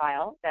 1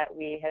 trial that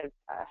we have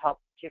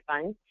helped to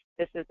fund.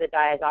 This is the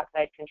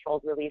diazoxide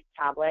controlled release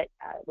tablet,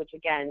 which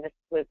again,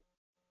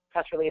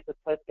 press release was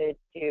posted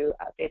to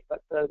Facebook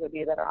for those of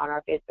you that are on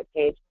our Facebook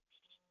page.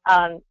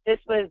 This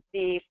was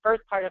the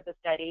first part of the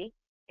study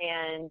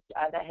and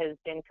that has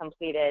been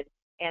completed.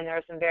 And there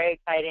are some very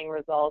exciting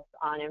results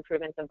on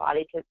improvements in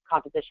body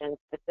composition,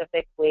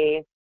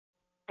 specifically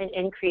an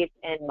increase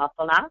in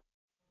muscle mass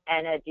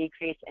and a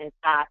decrease in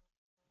fat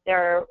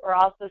There were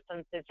also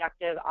some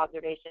subjective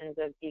observations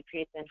of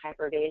decrease in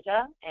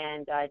hyperphagia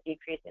and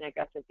decrease in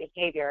aggressive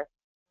behavior.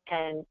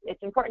 And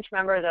it's important to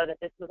remember, though, that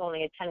this was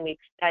only a 10-week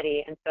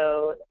study, and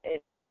so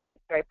it's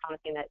very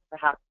promising that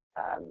perhaps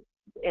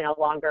in a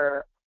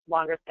longer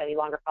study,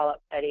 longer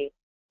follow-up study,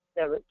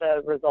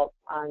 the results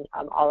on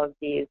all of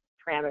these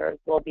parameters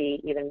will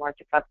be even more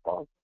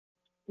successful.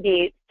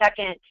 The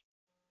second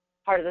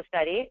part of the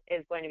study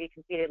is going to be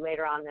completed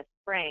later on this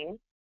spring,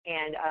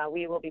 and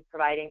we will be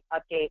providing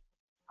updates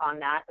on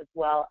that, as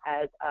well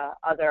as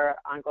other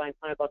ongoing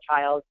clinical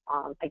trials.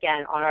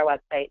 Again, on our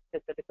website,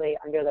 specifically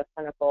under the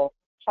clinical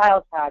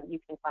trial tab, you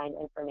can find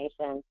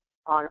information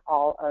on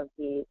all of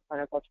the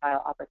clinical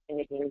trial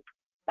opportunities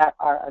that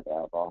are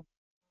available.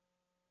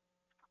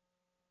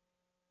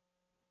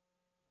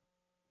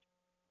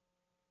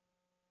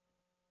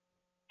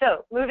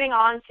 So moving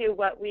on to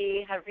what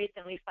we have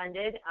recently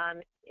funded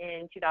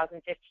in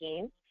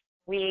 2015.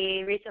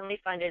 We recently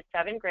funded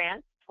 7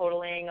 grants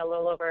totaling a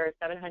little over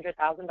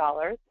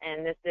 $700,000,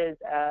 and this is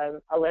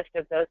a list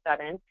of those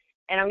 7.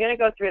 And I'm going to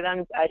go through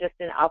them just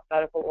in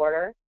alphabetical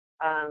order,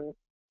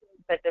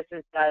 but this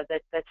is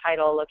the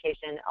title,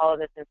 location, all of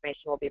this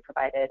information will be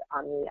provided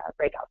on the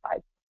breakout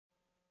slides.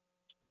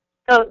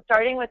 So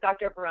starting with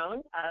Dr.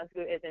 Barone,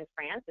 who is in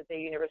France at the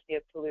University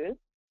of Toulouse.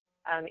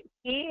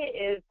 He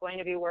is going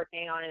to be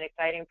working on an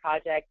exciting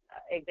project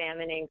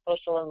examining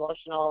social,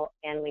 emotional,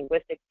 and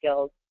linguistic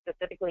skills,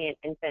 specifically in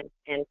infants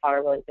in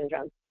Prader-Willi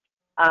syndrome.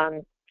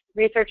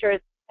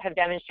 Researchers have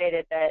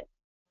demonstrated that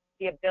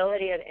the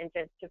ability of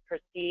infants to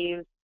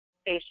perceive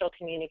facial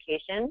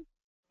communication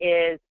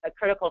is a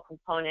critical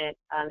component,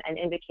 an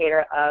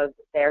indicator of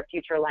their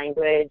future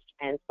language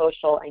and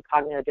social and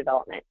cognitive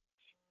development.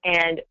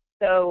 And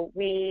so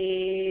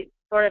we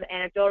sort of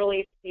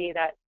anecdotally see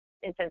that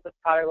infants with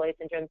Prader-Willi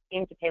syndrome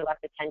seem to pay less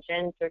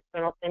attention to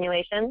external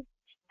stimulation,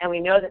 and we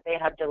know that they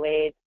have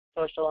delayed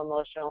social,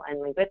 emotional, and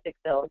linguistic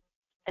skills.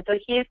 And so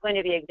he's going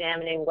to be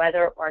examining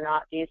whether or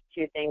not these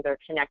two things are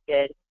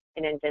connected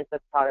in infants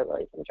with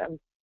Prader-Willi syndrome.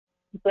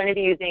 He's going to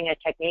be using a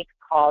technique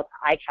called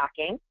eye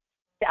tracking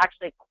to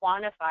actually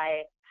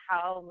quantify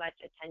how much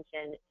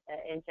attention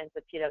infants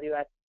with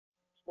PWS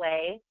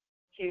play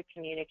to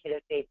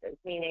communicative faces,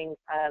 meaning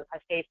a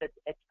face that's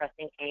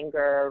expressing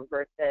anger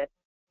versus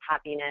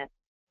happiness,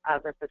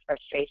 versus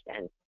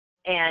frustration.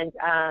 And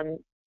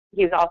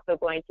he's also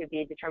going to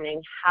be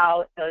determining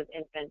how those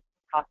infants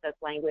process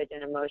language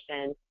and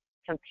emotion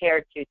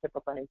compared to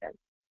typical infants.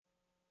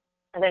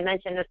 As I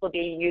mentioned, this will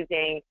be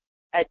using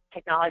a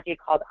technology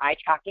called eye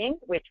tracking,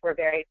 which we're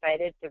very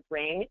excited to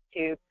bring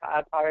to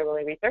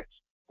Prader-Willi research.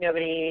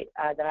 Nobody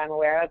that I'm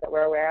aware of, that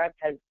we're aware of,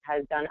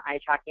 has done eye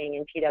tracking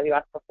in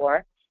PWS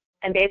before.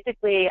 And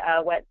basically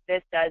what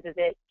this does is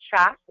it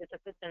tracks, it's a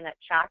system that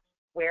tracks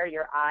where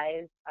your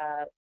eyes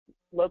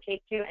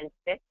locate to and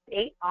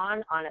fixate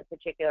on a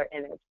particular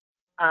image.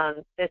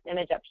 This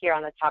image up here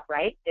on the top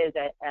right is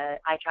an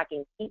eye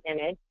tracking heat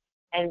image,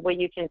 and what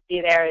you can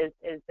see there is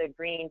the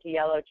green to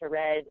yellow to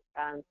red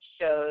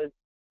shows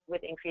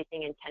with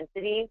increasing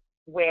intensity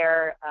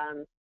where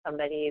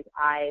somebody's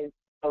eyes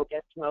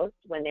focused most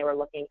when they were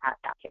looking at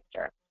that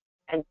picture.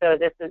 And so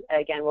this is,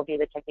 again, will be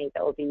the technique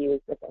that will be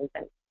used with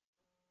infants.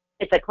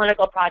 It's a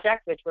clinical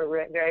project, which we're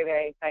very,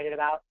 very excited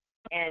about.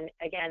 And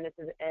again, this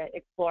is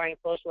exploring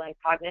social and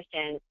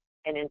cognition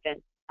in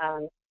infants,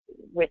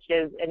 which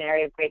is an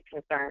area of great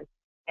concern.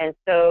 And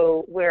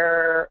so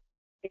we're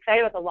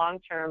excited about the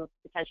long-term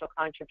potential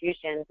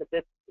contributions that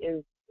this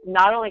is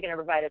not only going to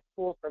provide a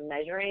tool for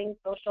measuring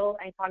social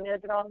and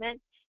cognitive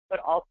development, but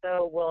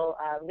also will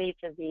lead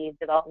to the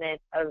development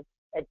of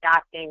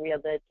adapting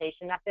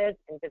rehabilitation methods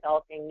and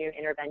developing new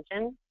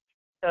interventions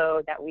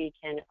so that we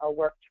can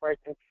work towards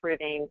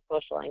improving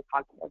social and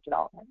cognitive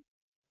development.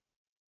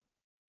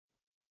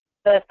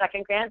 The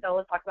second grant that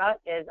we'll talk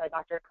about is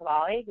Dr.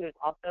 Cavalli, who is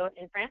also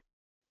in France.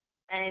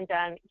 And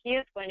he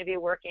is going to be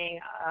working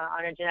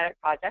on a genetic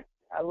project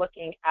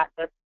looking at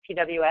the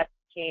PWS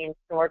gene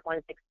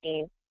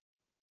SNORD116.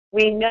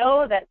 We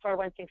know that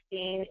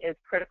SNORD116 is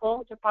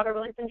critical to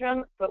Prader-Willi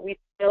syndrome, but we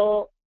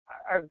still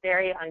are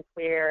very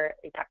unclear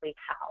exactly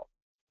how.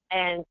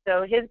 And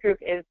so his group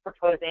is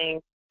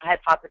proposing a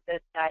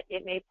hypothesis that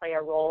it may play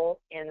a role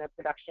in the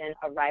production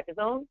of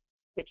ribosomes,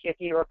 which, if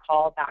you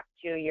recall back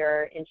to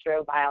your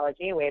intro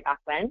biology way back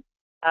when,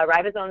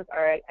 ribosomes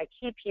are a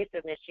key piece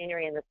of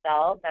machinery in the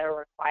cell that are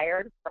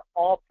required for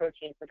all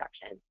protein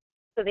production.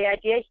 So the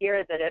idea here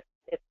is that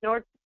if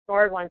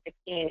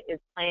SNORD116 is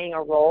playing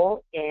a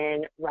role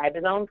in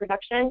ribosome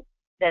production,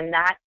 then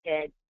that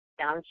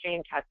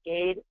downstream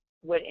cascade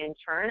would in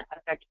turn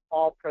affect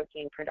all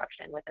protein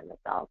production within the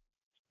cell.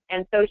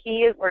 And so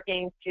he is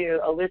working to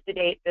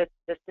elucidate this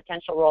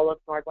potential role of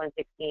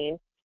SNORD116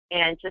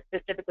 and to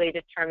specifically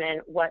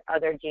determine what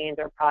other genes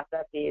or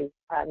processes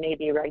may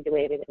be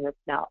regulated in the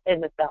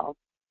cell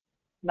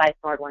by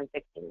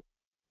SNORD116.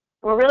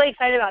 We're really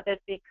excited about this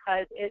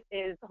because it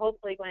is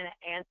hopefully going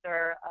to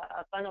answer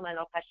a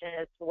fundamental question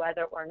as to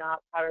whether or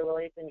not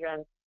Prader-Willi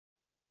syndrome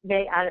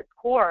may, at its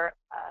core,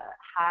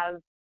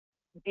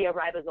 be a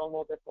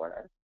ribosomal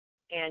disorder.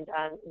 And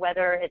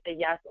whether it's a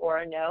yes or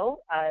a no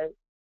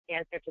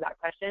answer to that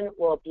question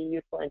will be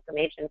useful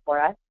information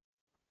for us.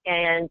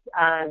 And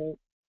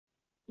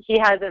he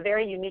has a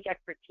very unique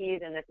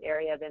expertise in this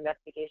area of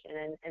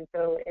investigation, and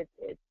so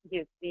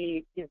he's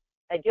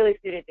ideally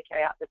suited to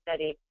carry out the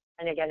study,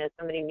 and again, as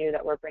somebody new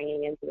that we're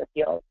bringing into the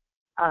field.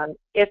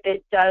 If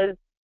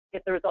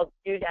the results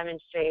do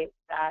demonstrate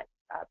that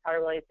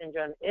Prader-Willi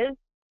syndrome is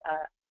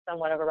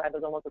somewhat of a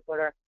ribosomal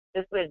disorder,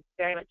 this would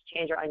very much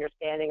change our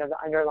understanding of the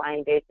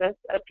underlying basis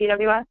of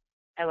PWS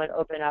and would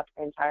open up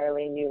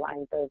entirely new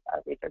lines of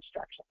research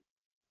direction.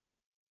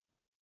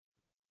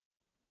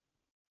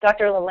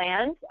 Dr.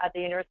 Lalande at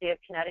the University of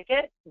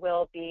Connecticut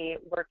will be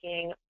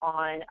working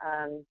on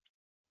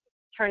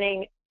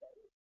turning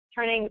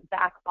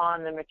back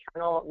on the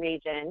maternal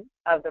region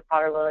of the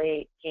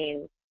Prader-Willi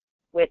genes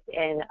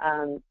within,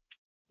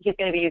 he's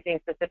going to be using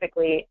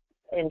specifically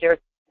induced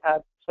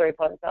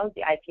pluripotent cells,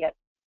 the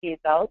iPSC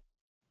cells.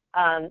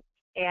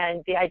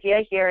 And the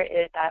idea here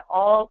is that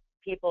all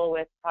people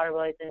with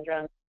Prader-Willi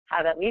syndrome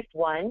have at least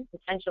one,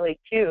 potentially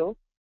two,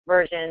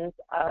 versions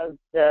of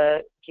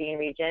the gene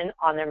region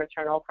on their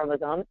maternal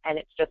chromosome, and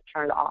it's just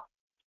turned off.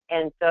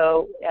 And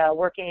so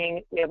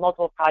we have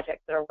multiple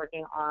projects that are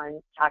working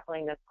on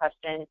tackling this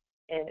question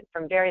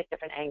from various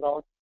different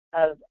angles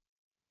of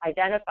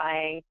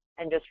identifying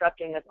and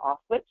disrupting this off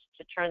switch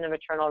to turn the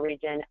maternal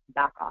region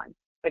back on,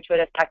 which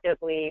would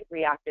effectively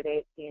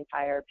reactivate the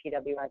entire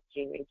PWS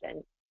gene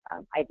region,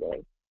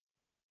 ideally.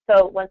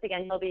 So once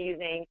again, he'll be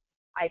using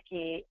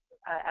iPS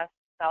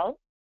cells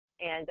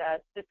and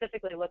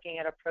specifically looking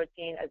at a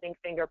protein, a zinc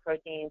finger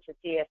protein, to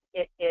see if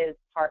it is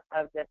part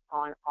of this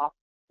on-off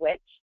switch.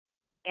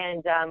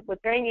 And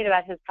what's very neat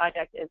about his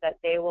project is that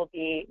they will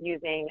be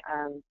using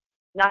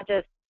not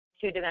just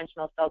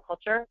two-dimensional cell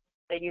culture,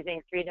 but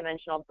using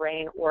three-dimensional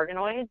brain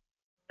organoids.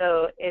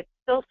 So it's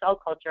still cell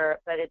culture,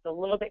 but it's a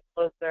little bit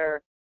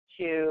closer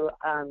to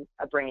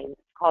a brain.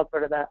 It's called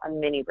sort of a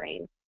mini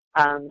brain.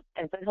 And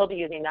so he'll be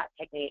using that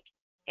technique.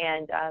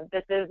 And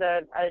this is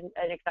an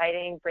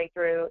exciting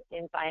breakthrough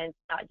in science,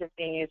 not just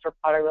being used for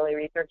Prader-Willi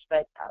research,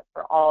 but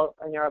for all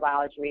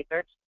neurobiology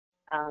research.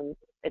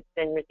 It's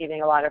been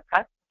receiving a lot of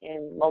press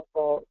in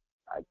multiple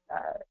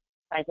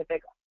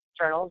scientific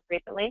journals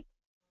recently.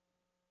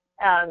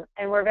 And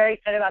we're very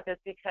excited about this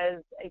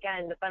because,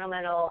 again, the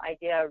fundamental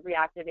idea of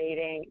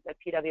reactivating the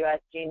PWS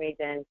gene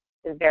region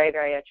is very,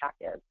 very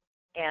attractive.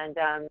 And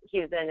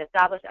he's an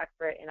established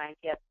expert in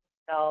iPS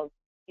cells.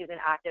 He's an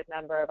active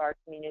member of our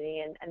community,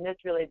 and this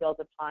really builds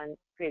upon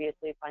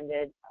previously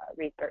funded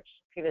research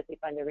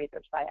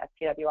by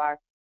FPWR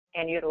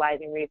and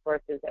utilizing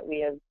resources that we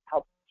have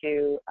helped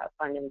to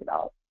fund and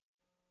develop.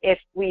 If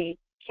we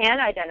can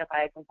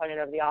identify a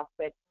component of the off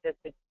switch, this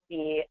would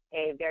be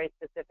a very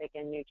specific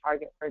and new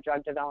target for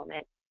drug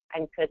development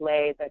and could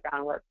lay the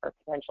groundwork for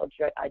potential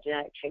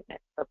genetic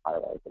treatment for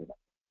Prader-Willi syndrome.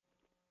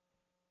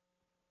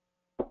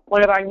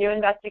 One of our new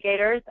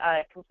investigators,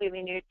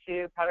 completely new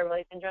to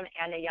Prader-Willi syndrome,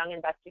 and a young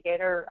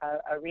investigator,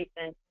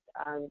 recently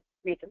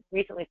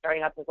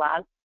starting up his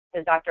lab,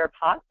 is Dr.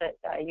 Potts at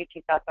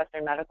UT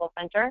Southwestern Medical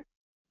Center.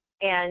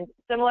 And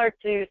similar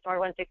to SMART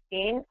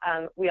 116,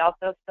 we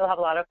also still have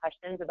a lot of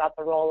questions about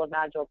the role of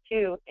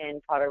MADUL2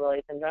 in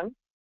Prader-Willi syndrome.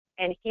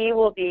 And he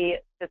will be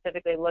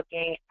specifically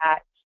looking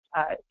at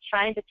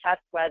trying to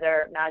test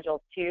whether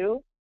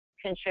MADUL2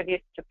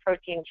 contributes to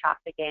protein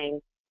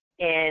trafficking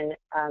in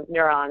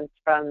neurons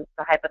from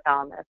the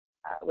hypothalamus,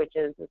 which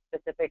is a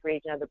specific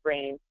region of the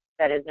brain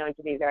that is known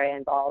to be very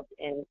involved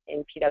in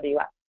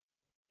PWS.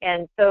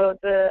 And so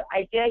the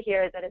idea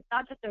here is that it's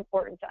not just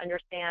important to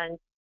understand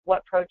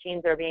what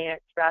proteins are being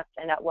expressed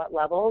and at what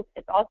levels,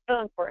 it's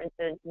also important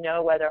to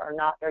know whether or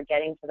not they're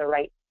getting to the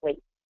right place.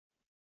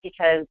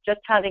 Because just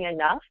having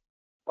enough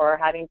or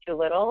having too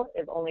little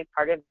is only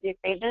part of the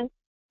equation.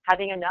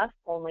 Having enough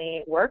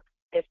only works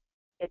if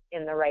it's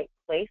in the right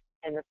place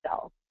in the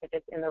cell, if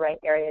it's in the right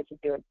area to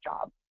do its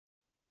job.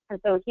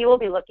 And so he will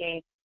be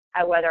looking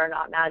at whether or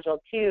not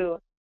MADUL2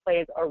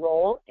 plays a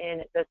role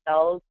in the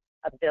cell's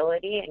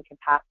ability and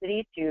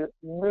capacity to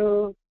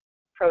move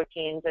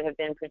proteins that have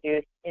been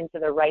produced into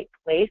the right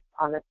place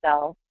on the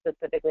cell,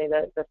 specifically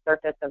the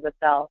surface of the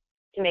cell,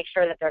 to make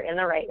sure that they're in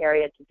the right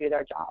area to do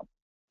their job.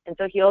 And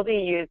so he'll be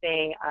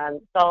using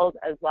cells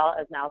as well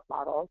as mouse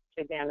models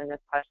to examine this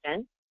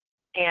question.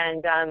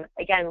 And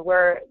again,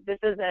 this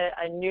is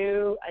a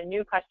new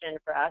question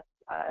for us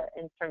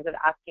in terms of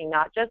asking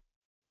not just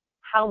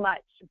how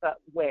much, but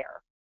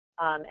where.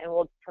 And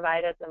will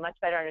provide us a much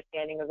better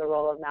understanding of the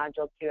role of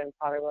MADUL2 in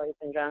Prader-Willi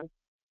syndrome.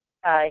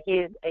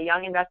 He's a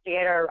young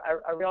investigator,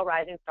 a real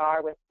rising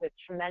star with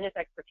tremendous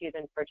expertise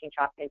in protein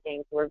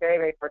trafficking. So we're very,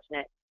 very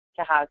fortunate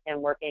to have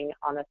him working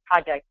on this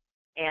project.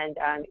 And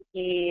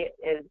he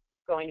is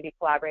going to be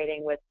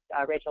collaborating with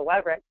Rachel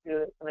Webrick,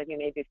 who some of you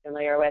may be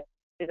familiar with,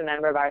 who's a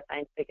member of our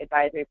scientific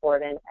advisory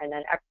board and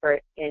an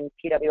expert in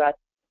PWS,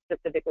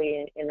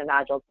 specifically in the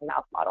MADUL2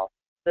 mouse model.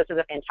 So this is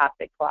a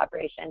fantastic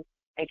collaboration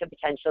and could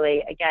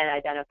potentially, again,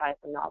 identify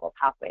some novel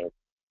pathways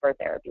for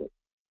therapy.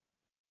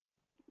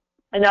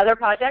 Another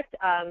project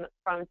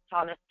from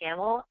Thomas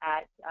Scammell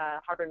at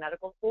Harvard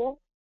Medical School.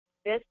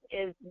 This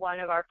is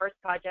one of our first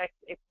projects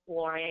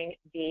exploring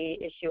the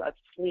issue of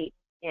sleep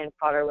in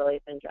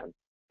Prader-Willi syndrome.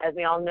 As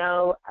we all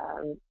know,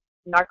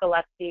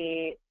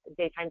 narcolepsy,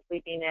 daytime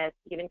sleepiness,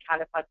 even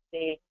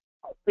cataplexy,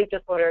 sleep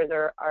disorders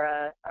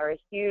are a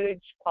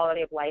huge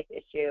quality of life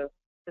issue,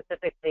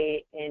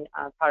 specifically in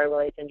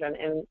Prader-Willi syndrome,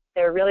 and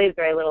there really is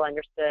very little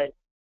understood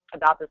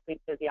about the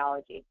sleep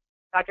physiology.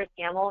 Dr.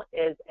 Scammell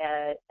is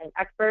an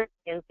expert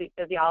in sleep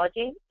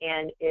physiology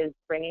and is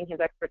bringing his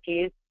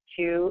expertise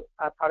to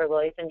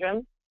Prader-Willi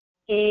syndrome.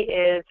 He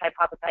is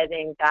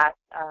hypothesizing that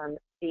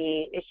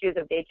the issues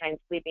of daytime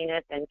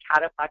sleepiness and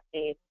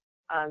cataplexy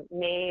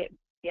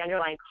the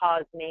underlying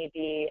cause may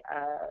be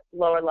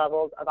lower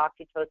levels of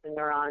oxytocin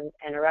neurons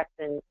and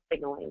orexin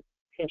signaling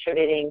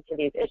contributing to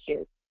these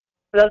issues.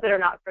 For those that are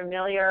not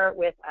familiar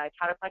with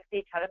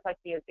cataplexy,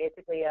 cataplexy is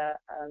basically a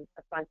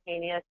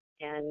spontaneous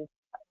and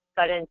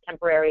sudden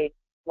temporary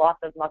loss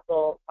of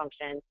muscle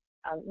function,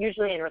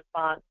 usually in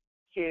response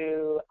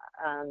to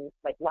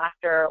like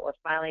laughter or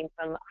smiling,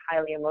 some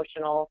highly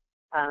emotional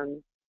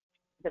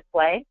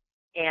display,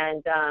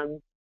 and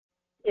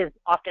is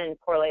often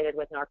correlated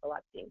with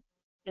narcolepsy.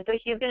 And so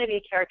he's going to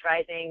be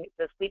characterizing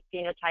the sleep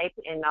phenotype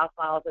in mouse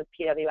models of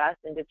PWS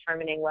and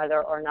determining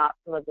whether or not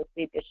some of the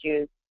sleep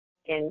issues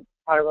in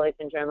Prader-Willi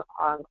syndrome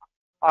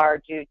are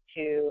due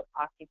to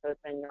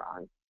oxytocin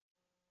neurons.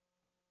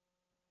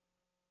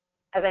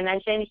 As I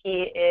mentioned,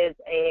 he is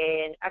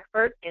an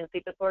expert in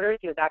sleep disorders.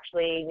 He was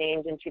actually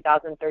named in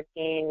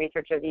 2013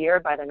 Researcher of the Year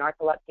by the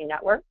Narcolepsy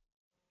Network,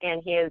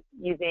 and he is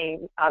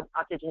using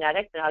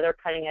optogenetics and other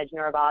cutting-edge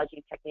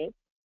neurobiology techniques.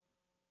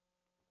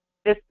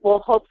 This will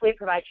hopefully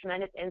provide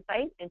tremendous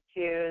insight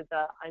into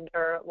the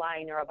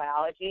underlying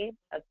neurobiology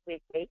of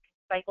sleep-wake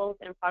cycles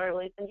in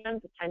Prader-Willi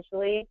syndrome,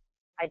 potentially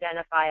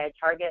identify a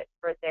target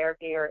for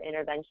therapy or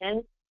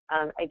intervention.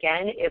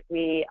 Again, if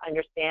we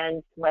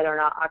understand whether or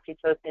not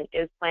oxytocin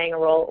is playing a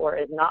role or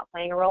is not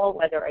playing a role,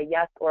 whether a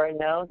yes or a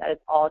no, that is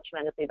all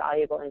tremendously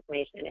valuable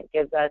information. It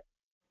gives us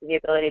the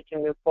ability to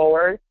move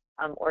forward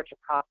or to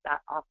cross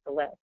that off the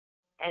list.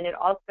 And it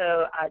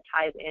also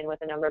ties in with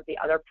a number of the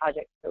other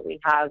projects that we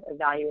have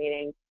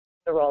evaluating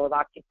the role of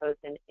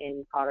oxytocin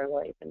in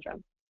Prader-Willi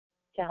syndrome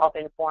to help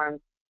inform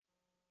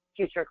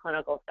future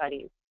clinical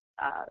studies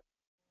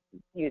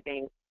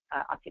using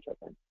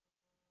oxytocin.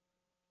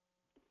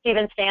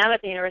 Stephen Sam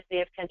at the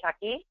University of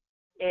Kentucky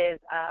is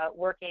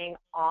working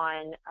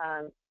on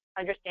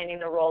understanding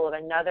the role of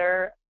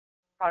another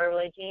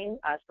Prader-Willi gene,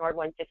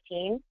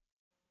 SNORD115.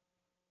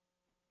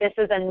 This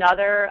is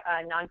another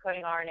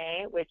non-coding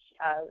RNA, which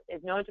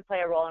is known to play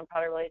a role in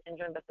Prader-Willi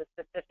syndrome, but the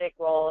specific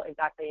role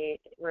exactly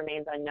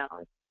remains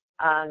unknown.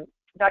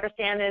 Dr.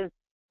 Sam is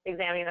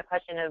examining the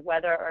question of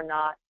whether or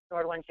not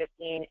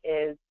SNORD115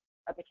 is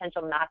a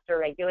potential master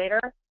regulator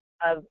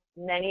of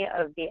many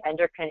of the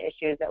endocrine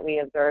issues that we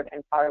observe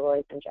in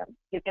Prader-Willi syndrome.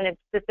 He's going to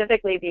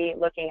specifically be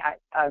looking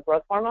at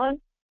growth hormones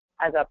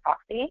as a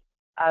proxy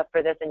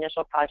for this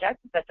initial project,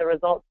 but the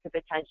results could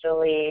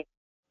potentially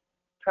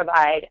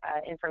provide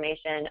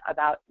information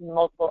about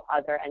multiple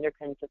other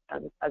endocrine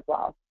systems as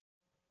well.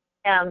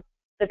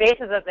 The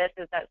basis of this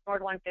is that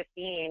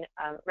SNORD115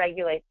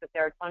 regulates the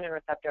serotonin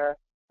receptor,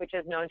 which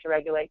is known to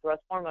regulate growth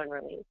hormone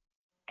release.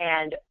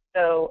 And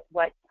so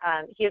what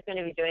he is going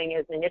to be doing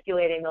is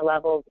manipulating the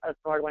levels of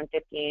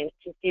SNORD115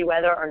 to see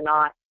whether or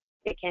not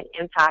it can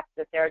impact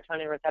the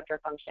serotonin receptor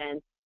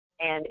function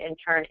and in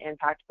turn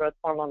impact growth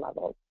hormone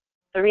levels.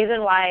 The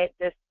reason why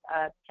this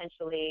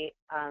potentially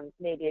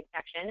may be a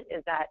connection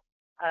is that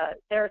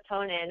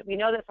serotonin, we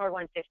know that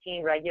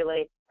SNORD115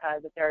 regulates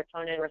the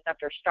serotonin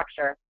receptor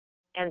structure,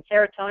 and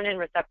serotonin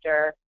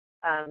receptor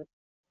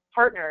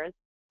partners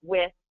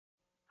with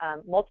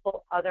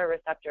multiple other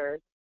receptors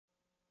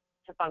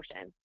to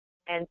function.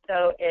 And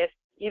so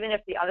even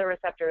if the other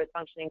receptor is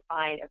functioning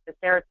fine, if the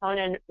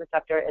serotonin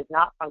receptor is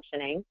not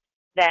functioning,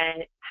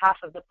 then half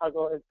of the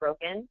puzzle is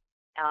broken,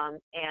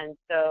 and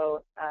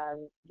so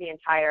the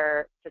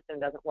entire system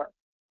doesn't work.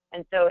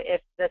 And so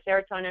if the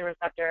serotonin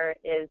receptor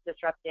is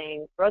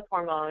disrupting growth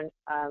hormone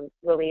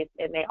release,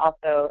 it may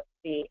also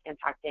be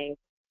impacting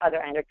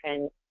other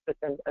endocrine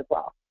systems as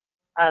well.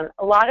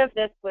 A lot of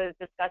this was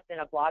discussed in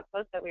a blog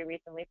post that we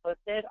recently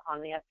posted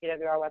on the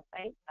FPWR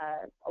website.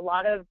 A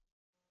lot of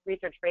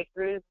research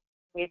breakthroughs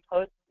we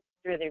post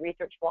through the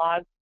research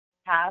blog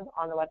tab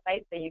on the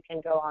website, so you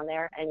can go on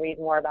there and read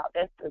more about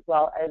this, as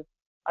well as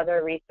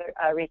other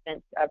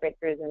recent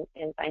breakthroughs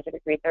in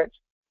scientific research.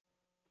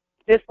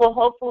 This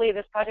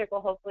project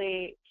will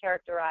hopefully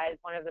characterize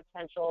one of the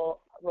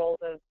potential roles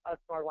of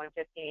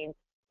SNORD115,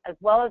 as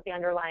well as the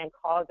underlying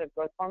cause of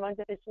growth hormone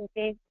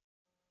deficiency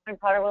in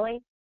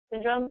Prader-Willi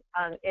syndrome.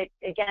 It,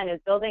 again, is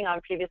building on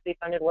previously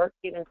funded work.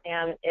 Stephen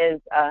Sam is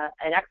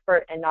an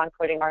expert in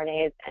non-coding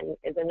RNAs and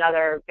is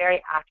another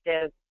very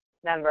active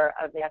member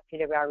of the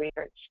FPWR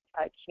research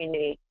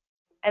community.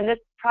 And this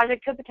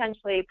project could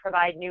potentially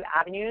provide new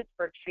avenues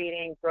for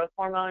treating growth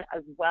hormone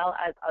as well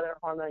as other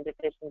hormone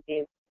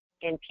deficiencies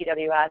in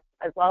PWS,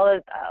 as well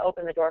as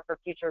open the door for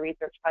future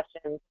research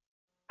questions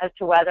as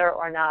to whether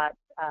or not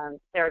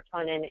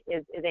serotonin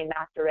is a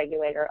master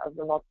regulator of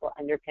the multiple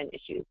endocrine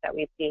issues that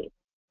we see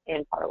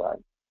in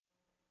Prader-Willi.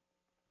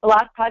 The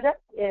last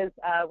project is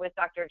with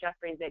Dr.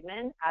 Jeffrey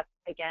Zigman, at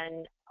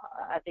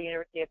the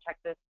University of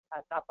Texas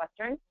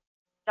Southwestern.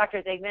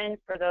 Dr. Zigman,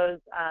 for those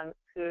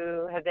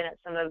who have been at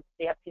some of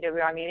the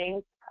FPWR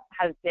meetings,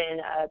 has been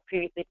a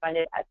previously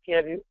funded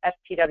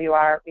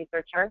FPWR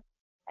researcher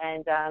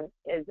and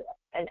is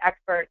an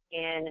expert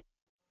in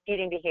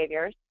feeding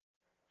behaviors.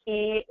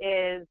 He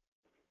is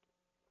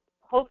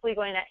hopefully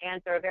going to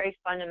answer a very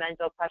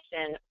fundamental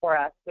question for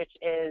us, which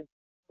is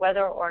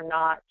whether or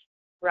not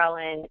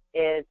ghrelin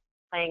is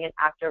playing an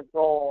active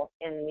role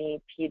in the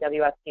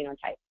PWS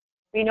phenotype.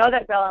 We know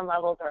that ghrelin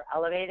levels are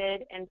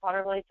elevated in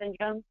Prader-Willi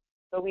syndrome,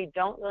 but we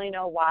don't really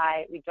know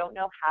why, we don't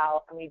know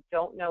how, and we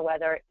don't know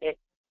whether it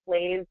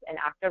plays an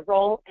active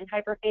role in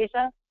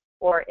hyperphagia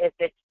or if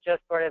it's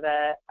just sort of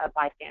a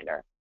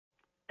bystander.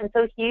 And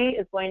so he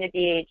is going to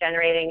be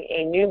generating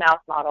a new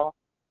mouse model,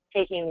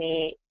 taking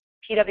the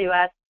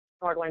PWS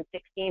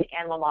SNORD116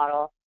 animal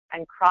model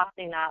and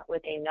crossing that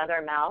with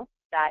another mouse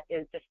that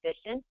is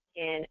deficient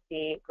in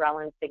the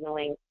ghrelin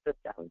signaling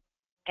system.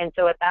 And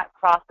so what that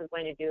cross is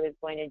going to do is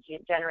going to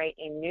generate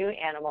a new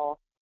animal,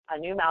 a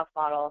new mouse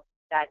model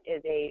that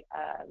is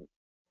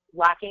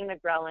lacking the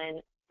ghrelin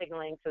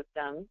signaling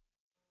system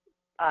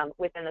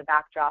within the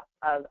backdrop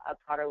of a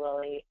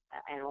Prader-Willi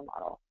animal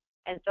model.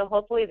 And so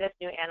hopefully this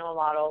new animal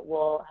model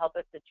will help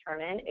us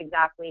determine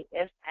exactly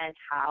if and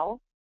how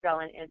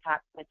ghrelin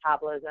impacts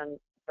metabolism,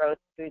 growth,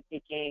 food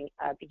seeking,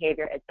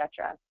 behavior,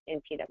 etc. in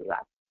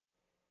PWS.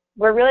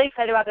 We're really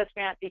excited about this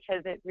grant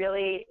because it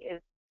really is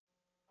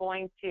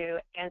going to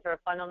answer a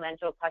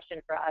fundamental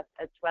question for us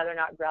as to whether or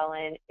not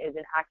ghrelin is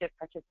an active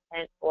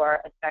participant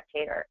or a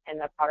spectator in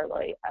the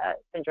Prader-Willi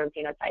syndrome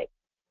phenotype.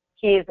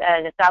 He's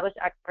an established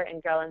expert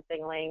in ghrelin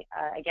signaling,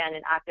 again,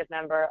 an active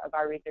member of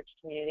our research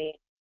community,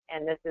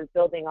 and this is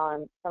building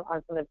on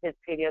some of his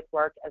previous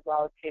work as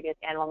well as previous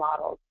animal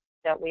models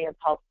that we have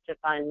helped to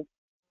fund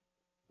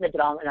the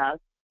development of.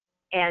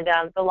 And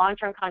the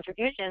long-term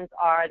contributions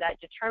are that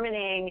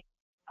determining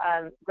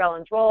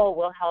ghrelin's role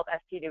will help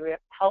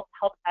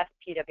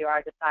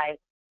FPWR decide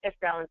if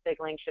ghrelin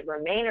signaling should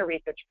remain a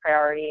research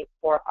priority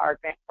for our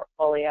grant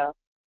portfolio,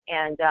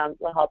 and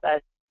will help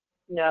us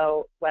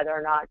know whether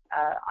or not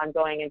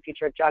ongoing and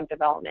future drug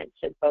development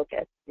should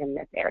focus in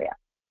this area.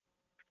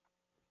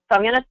 So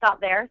I'm going to stop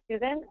there,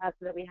 Susan, so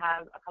that we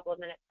have a couple of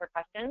minutes for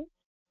questions.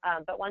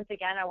 But once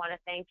again, I want to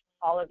thank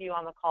all of you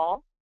on the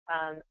call,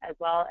 as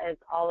well as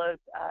all of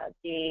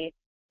the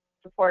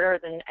supporters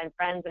and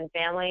friends and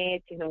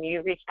family to whom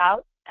you reached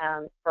out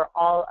for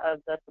all of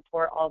the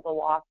support, all of the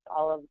walks,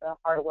 all of the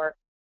hard work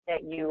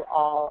that you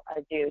all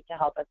do to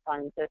help us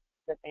fund this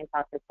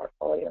fantastic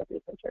portfolio of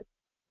researchers.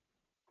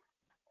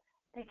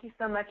 Thank you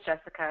so much,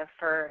 Jessica,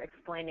 for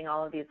explaining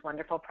all of these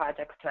wonderful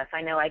projects to us.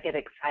 I know I get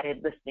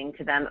excited listening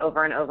to them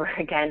over and over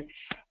again.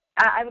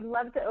 I would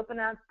love to open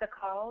up the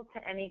call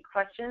to any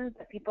questions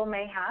that people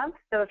may have.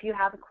 So if you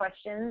have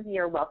questions,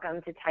 you're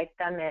welcome to type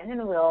them in,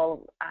 and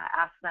we'll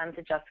ask them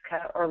to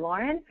Jessica or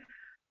Lauren.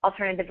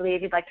 Alternatively,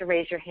 if you'd like to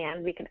raise your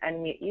hand, we can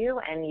unmute you,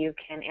 and you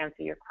can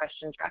answer your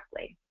questions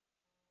directly.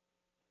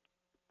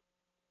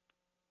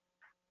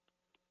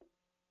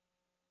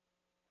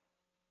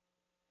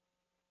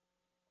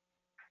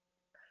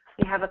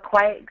 We have a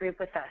quiet group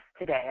with us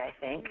today, I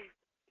think.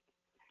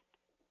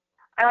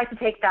 I like to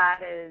take that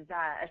as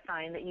a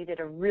sign that you did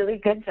a really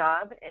good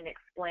job in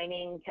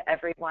explaining to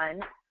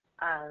everyone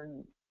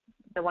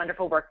the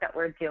wonderful work that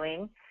we're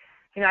doing.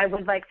 You know, I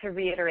would like to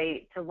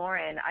reiterate to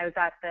Lauren, I was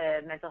at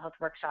the mental health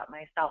workshop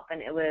myself,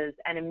 and it was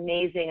an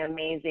amazing,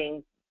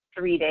 amazing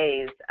 3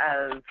 days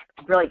of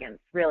brilliance,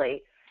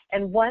 really.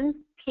 And one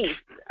piece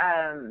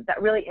that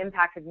really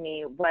impacted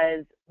me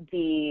was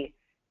the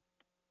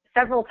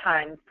several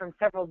times from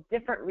several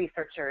different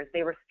researchers,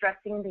 they were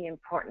stressing the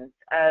importance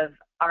of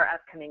our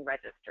upcoming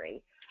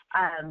registry.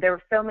 There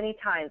were so many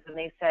times when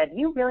they said,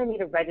 you really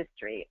need a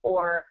registry,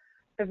 or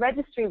the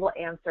registry will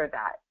answer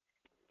that.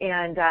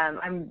 And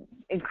I'm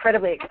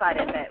incredibly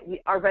excited that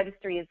our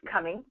registry is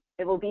coming.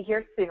 It will be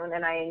here soon,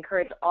 and I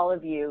encourage all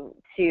of you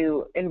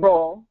to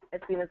enroll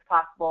as soon as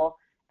possible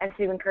and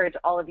to encourage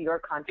all of your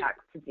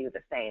contacts to do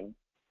the same.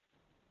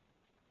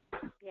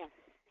 Yes,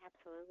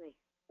 absolutely.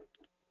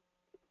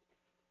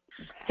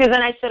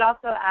 Susan, I should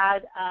also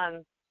add,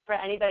 for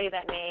anybody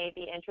that may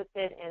be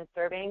interested in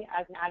serving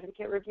as an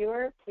advocate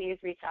reviewer, please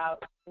reach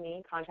out to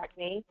me, contact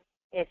me,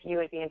 if you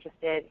would be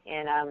interested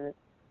in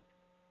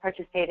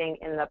participating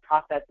in the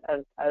process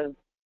of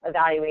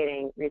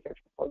evaluating research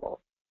proposals.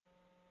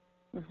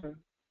 Mm-hmm.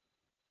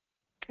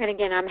 And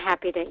again, I'm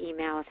happy to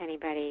email if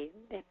anybody,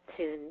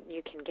 Susan,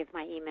 you can give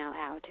my email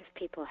out if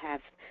people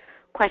have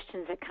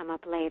questions that come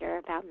up later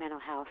about mental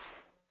health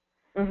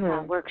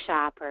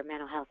workshop or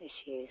mental health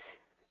issues.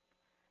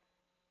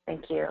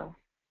 Thank you.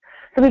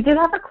 So we do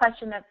have a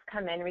question that's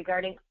come in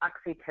regarding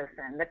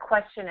oxytocin. The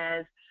question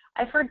is,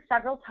 I've heard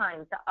several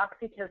times that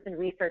oxytocin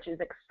research is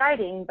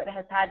exciting, but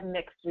has had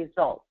mixed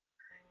results.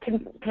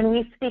 Can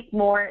we speak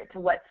more to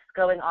what's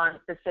going on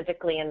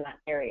specifically in that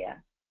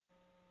area?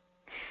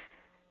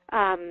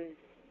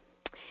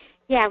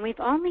 Yeah, and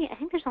I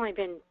think there's only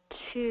been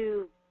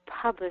 2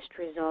 published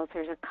results.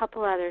 There's a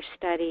couple other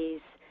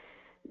studies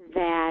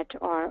that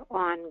are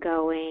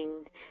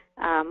ongoing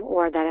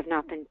or that have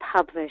not been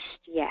published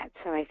yet.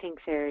 So I think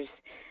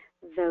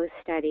those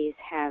studies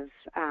have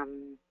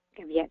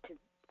yet to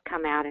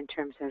come out in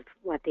terms of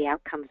what the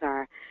outcomes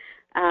are.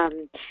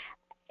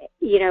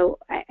 You know,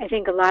 I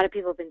think a lot of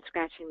people have been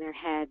scratching their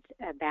heads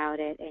about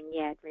it and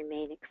yet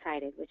remain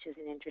excited, which is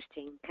an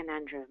interesting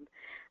conundrum.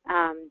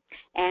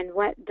 And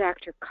what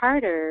Dr.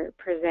 Carter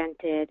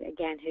presented,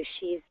 again,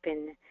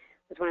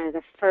 was one of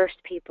the first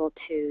people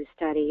to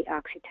study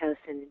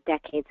oxytocin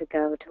decades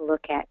ago to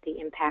look at the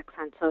impacts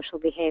on social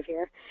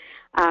behavior.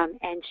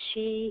 And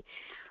she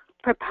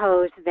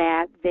proposed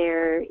that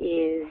there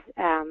is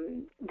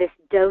this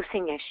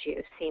dosing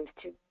issue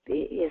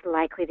is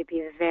likely to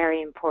be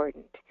very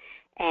important.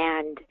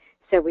 And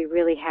so we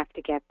really have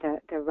to get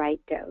the right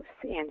dose.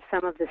 And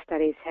some of the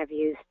studies have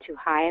used too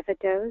high of a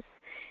dose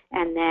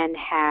and then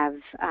have,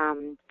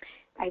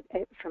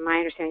 from my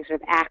understanding,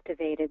 sort of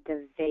activated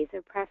the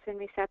vasopressin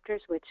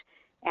receptors, which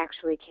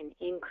actually can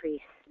increase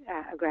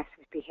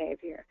aggressive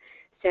behavior.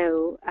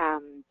 So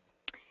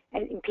I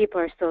think people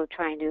are still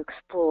trying to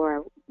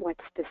explore what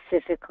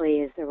specifically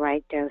is the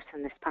right dose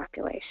in this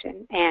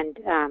population.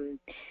 And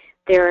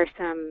there are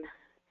some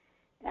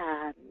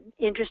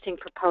interesting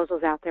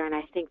proposals out there, and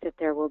I think that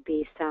there will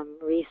be some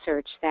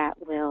research that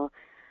will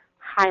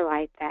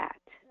highlight that,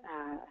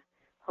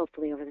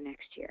 hopefully over the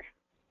next year.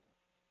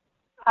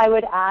 I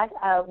would add,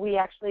 we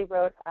actually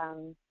wrote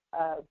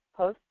a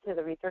post to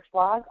the research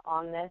blog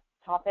on this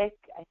topic,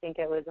 I think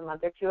it was a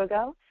month or 2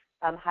 ago,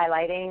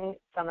 highlighting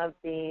some of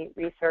the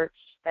research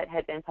that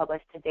had been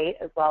published to date,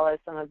 as well as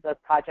some of the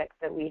projects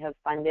that we have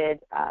funded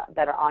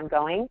that are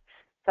ongoing.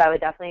 So I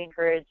would definitely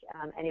encourage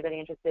anybody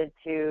interested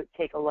to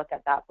take a look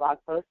at that blog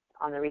post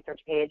on the research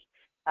page.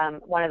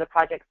 One of the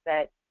projects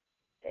that,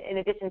 in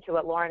addition to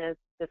what Lauren is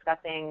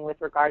discussing with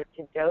regards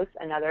to dose,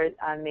 another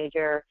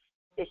major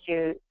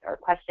issue or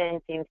question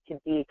seems to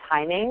be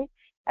timing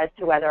as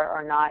to whether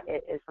or not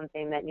it is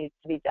something that needs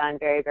to be done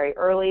very, very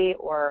early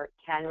or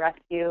can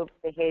rescue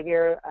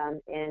behavior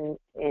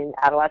in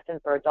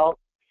adolescents or adults.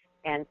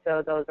 And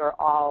so those are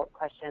all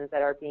questions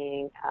that are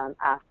being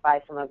asked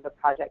by some of the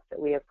projects that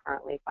we have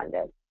currently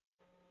funded.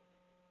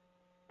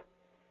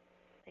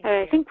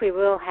 I think we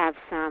will have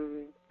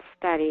some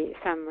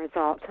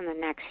results in the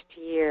next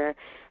year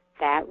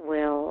that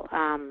will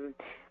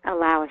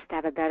allow us to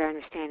have a better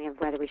understanding of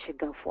whether we should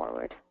go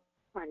forward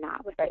or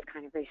not with this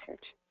kind of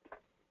research.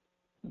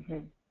 Mm-hmm.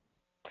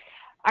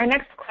 Our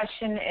next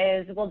question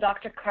is, will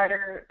Dr.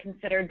 Carter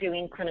consider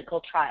doing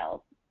clinical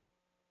trials?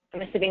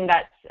 I'm assuming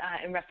that's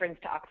in reference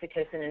to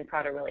oxytocin and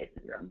Prader-Willi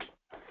syndrome.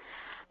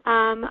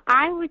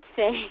 I would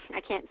say, I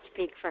can't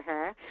speak for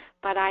her,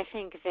 but I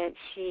think that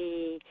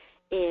she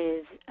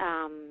is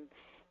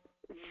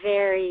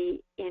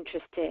very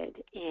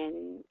interested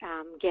in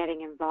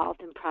getting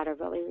involved in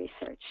Prader-Willi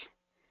research.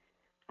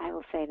 I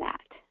will say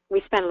that.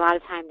 We spent a lot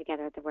of time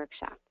together at the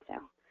workshop, so,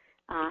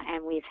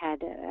 and we've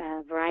had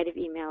a variety of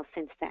emails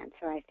since then.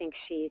 So I think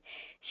she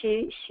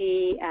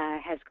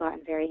has gotten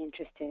very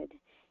interested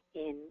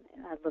in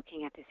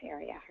looking at this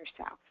area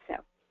herself. So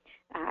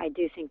I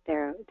do think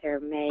there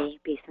may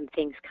be some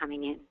things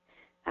coming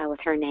in with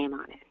her name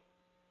on it.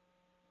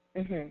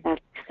 Mm-hmm.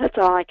 That's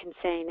all I can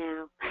say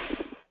now.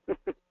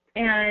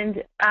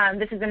 And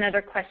this is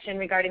another question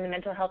regarding the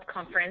mental health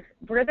conference.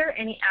 Were there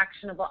any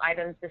actionable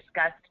items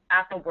discussed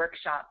at the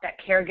workshop that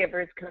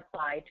caregivers can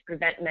apply to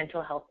prevent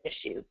mental health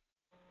issues?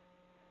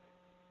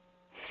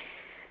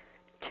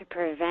 To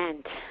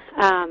prevent,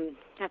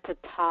 that's a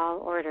tall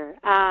order.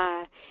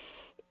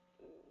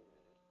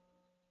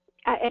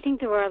 I think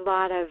there were a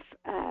lot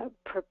of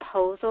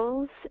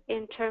proposals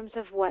in terms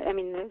of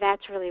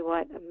that's really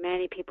what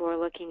many people are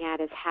looking at,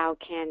 is how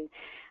can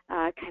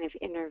kind of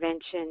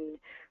intervention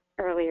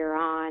earlier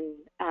on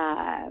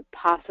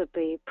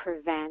possibly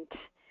prevent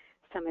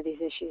some of these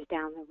issues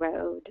down the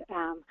road.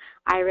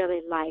 I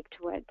really liked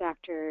what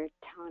Dr.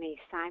 Tony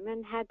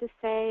Simon had to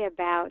say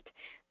about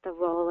the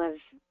role of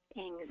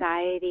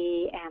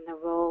anxiety and the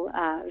role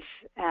of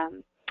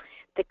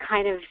the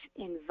kind of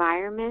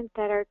environment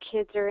that our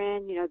kids are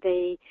in. You know,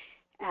 they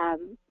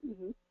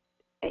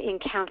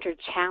encounter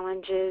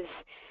challenges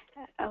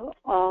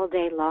all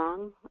day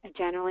long,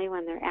 generally,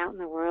 when they're out in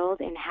the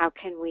world, and how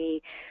can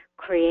we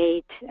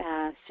create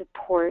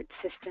support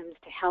systems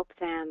to help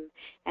them,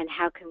 and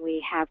how can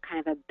we have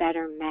kind of a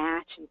better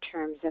match in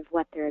terms of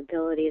what their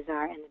abilities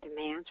are and the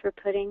demands we're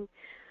putting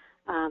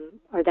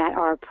or that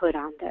are put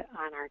on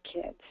our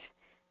kids.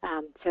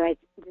 So I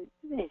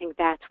think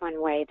that's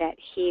one way that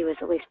he was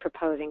at least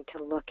proposing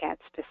to look at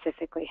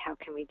specifically, how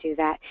can we do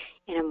that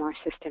in a more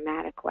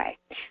systematic way.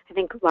 I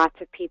think lots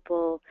of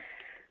people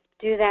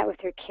do that with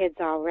their kids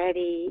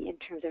already in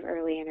terms of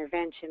early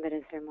intervention, but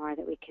is there more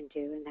that we can do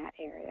in that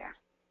area?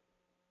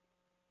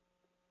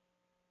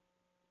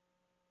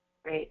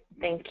 Great,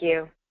 thank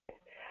you.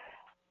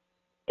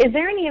 Is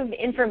there any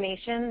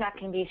information that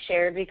can be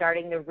shared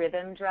regarding the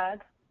rhythm drug?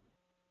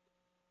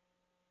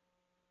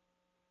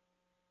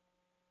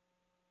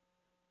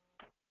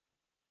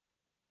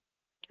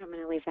 I'm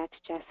going to leave that to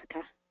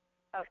Jessica.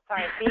 Oh,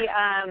 sorry.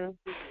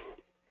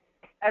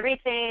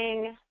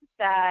 Everything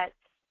that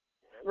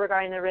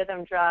regarding the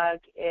rhythm drug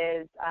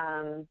is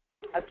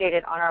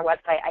updated on our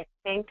website. I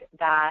think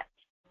that,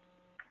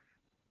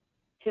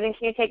 Susan,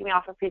 can you take me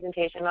off of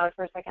presentation mode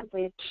for a second,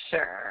 please?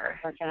 Sure.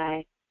 Or can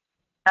I?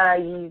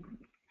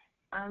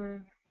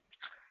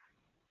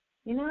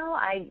 You know,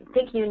 I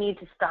think you need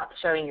to stop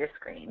showing your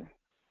screen.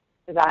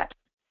 Is that?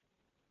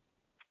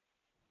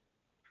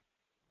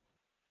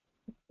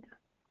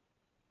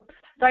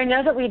 So I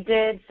know that we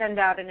did send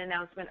out an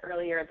announcement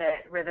earlier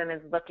that Rhythm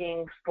is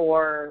looking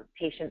for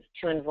patients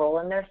to enroll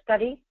in their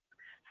study.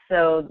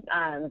 So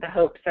the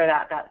hopes are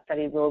that that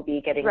study will be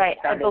getting right.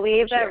 started. I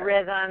believe that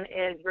Rhythm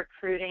is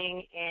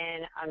recruiting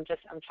in. I'm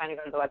trying to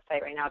go to the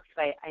website right now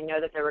because I know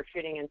that they're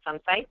recruiting in some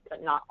sites,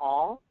 but not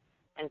all.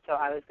 And so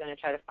I was going to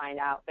try to find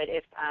out. But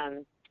if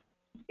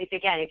you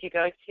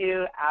go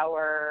to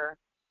our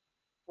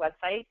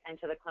website and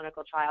to the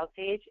clinical trials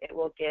page, it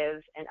will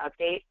give an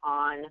update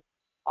on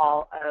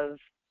all of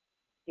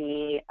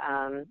the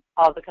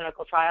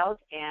clinical trials.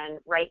 And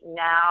right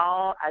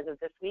now, as of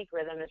this week,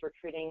 Rhythm is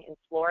recruiting in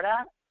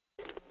Florida.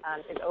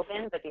 Is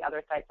open, but the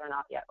other sites are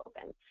not yet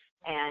open.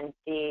 And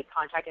the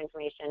contact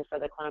information for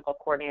the clinical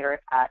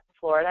coordinator at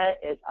Florida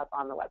is up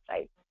on the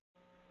website.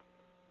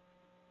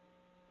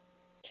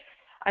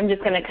 I'm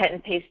just going to cut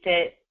and paste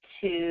it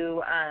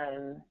to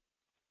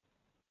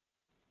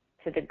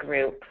the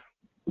group.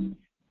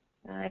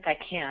 If I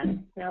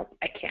can. Nope,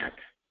 I can't.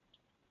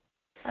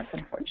 That's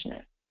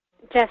unfortunate.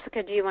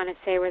 Jessica, do you want to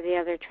say where the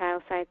other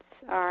trial sites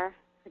are, or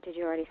did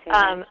you already say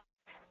that?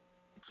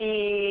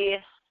 The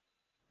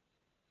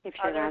if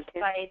you're other allowed to.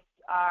 sites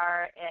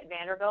are at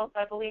Vanderbilt,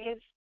 I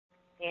believe,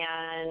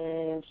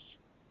 and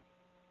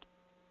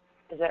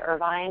is it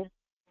Irvine?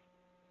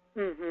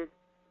 Mm-hmm.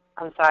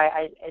 I'm sorry,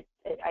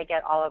 I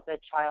get all of the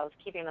trials,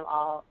 keeping them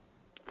all.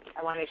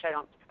 I want to make sure I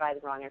don't provide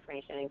the wrong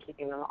information and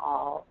keeping them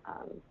all.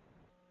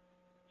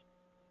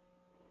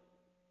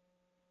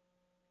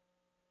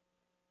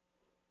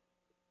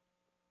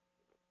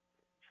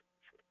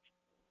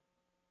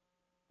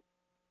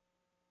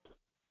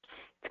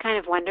 It's kind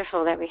of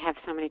wonderful that we have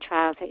so many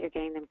trials that you're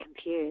getting them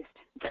confused.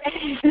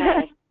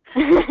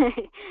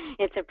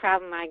 It's a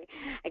problem I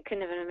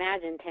couldn't have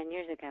imagined 10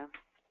 years ago.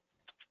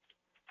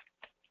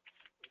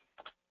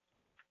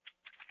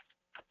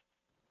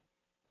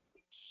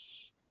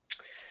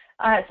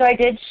 So I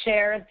did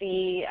share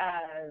the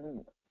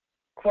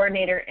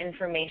coordinator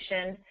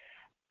information.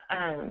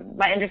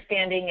 My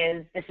understanding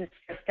is this is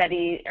for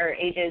study or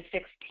ages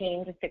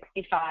 16 to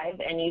 65,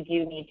 and you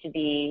do need to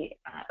be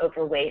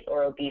overweight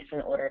or obese in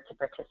order to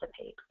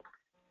participate.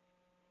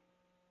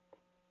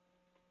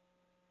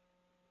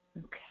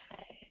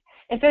 Okay.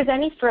 If there's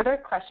any further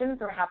questions,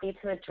 we're happy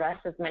to address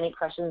as many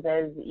questions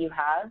as you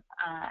have.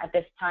 At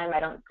this time, I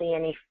don't see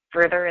any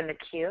further in the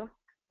queue.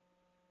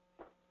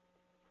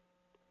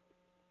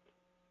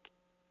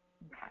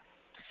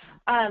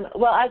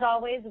 Well, as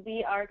always,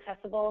 we are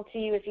accessible to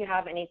you if you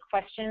have any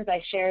questions.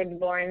 I shared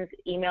Lauren's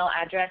email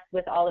address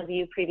with all of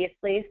you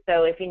previously,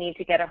 so if you need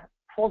to get a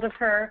hold of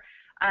her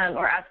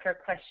or ask her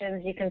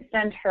questions, you can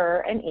send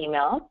her an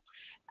email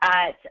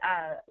at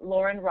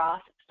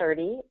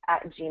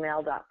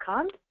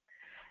laurenroth30@gmail.com,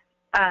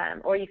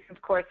 or you can,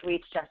 of course,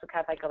 reach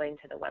Jessica by going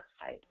to the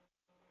website.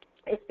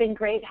 It's been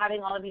great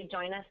having all of you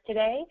join us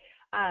today.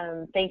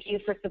 Thank you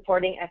for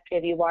supporting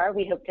FPWR.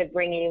 We hope to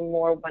bring you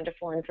more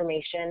wonderful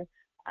information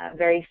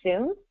very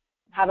soon.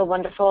 Have a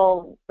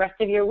wonderful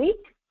rest of your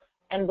week,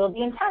 and we'll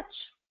be in touch.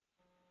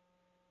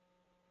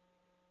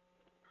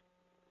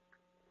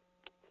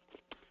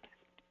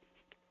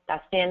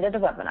 That's the end of the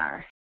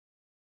webinar.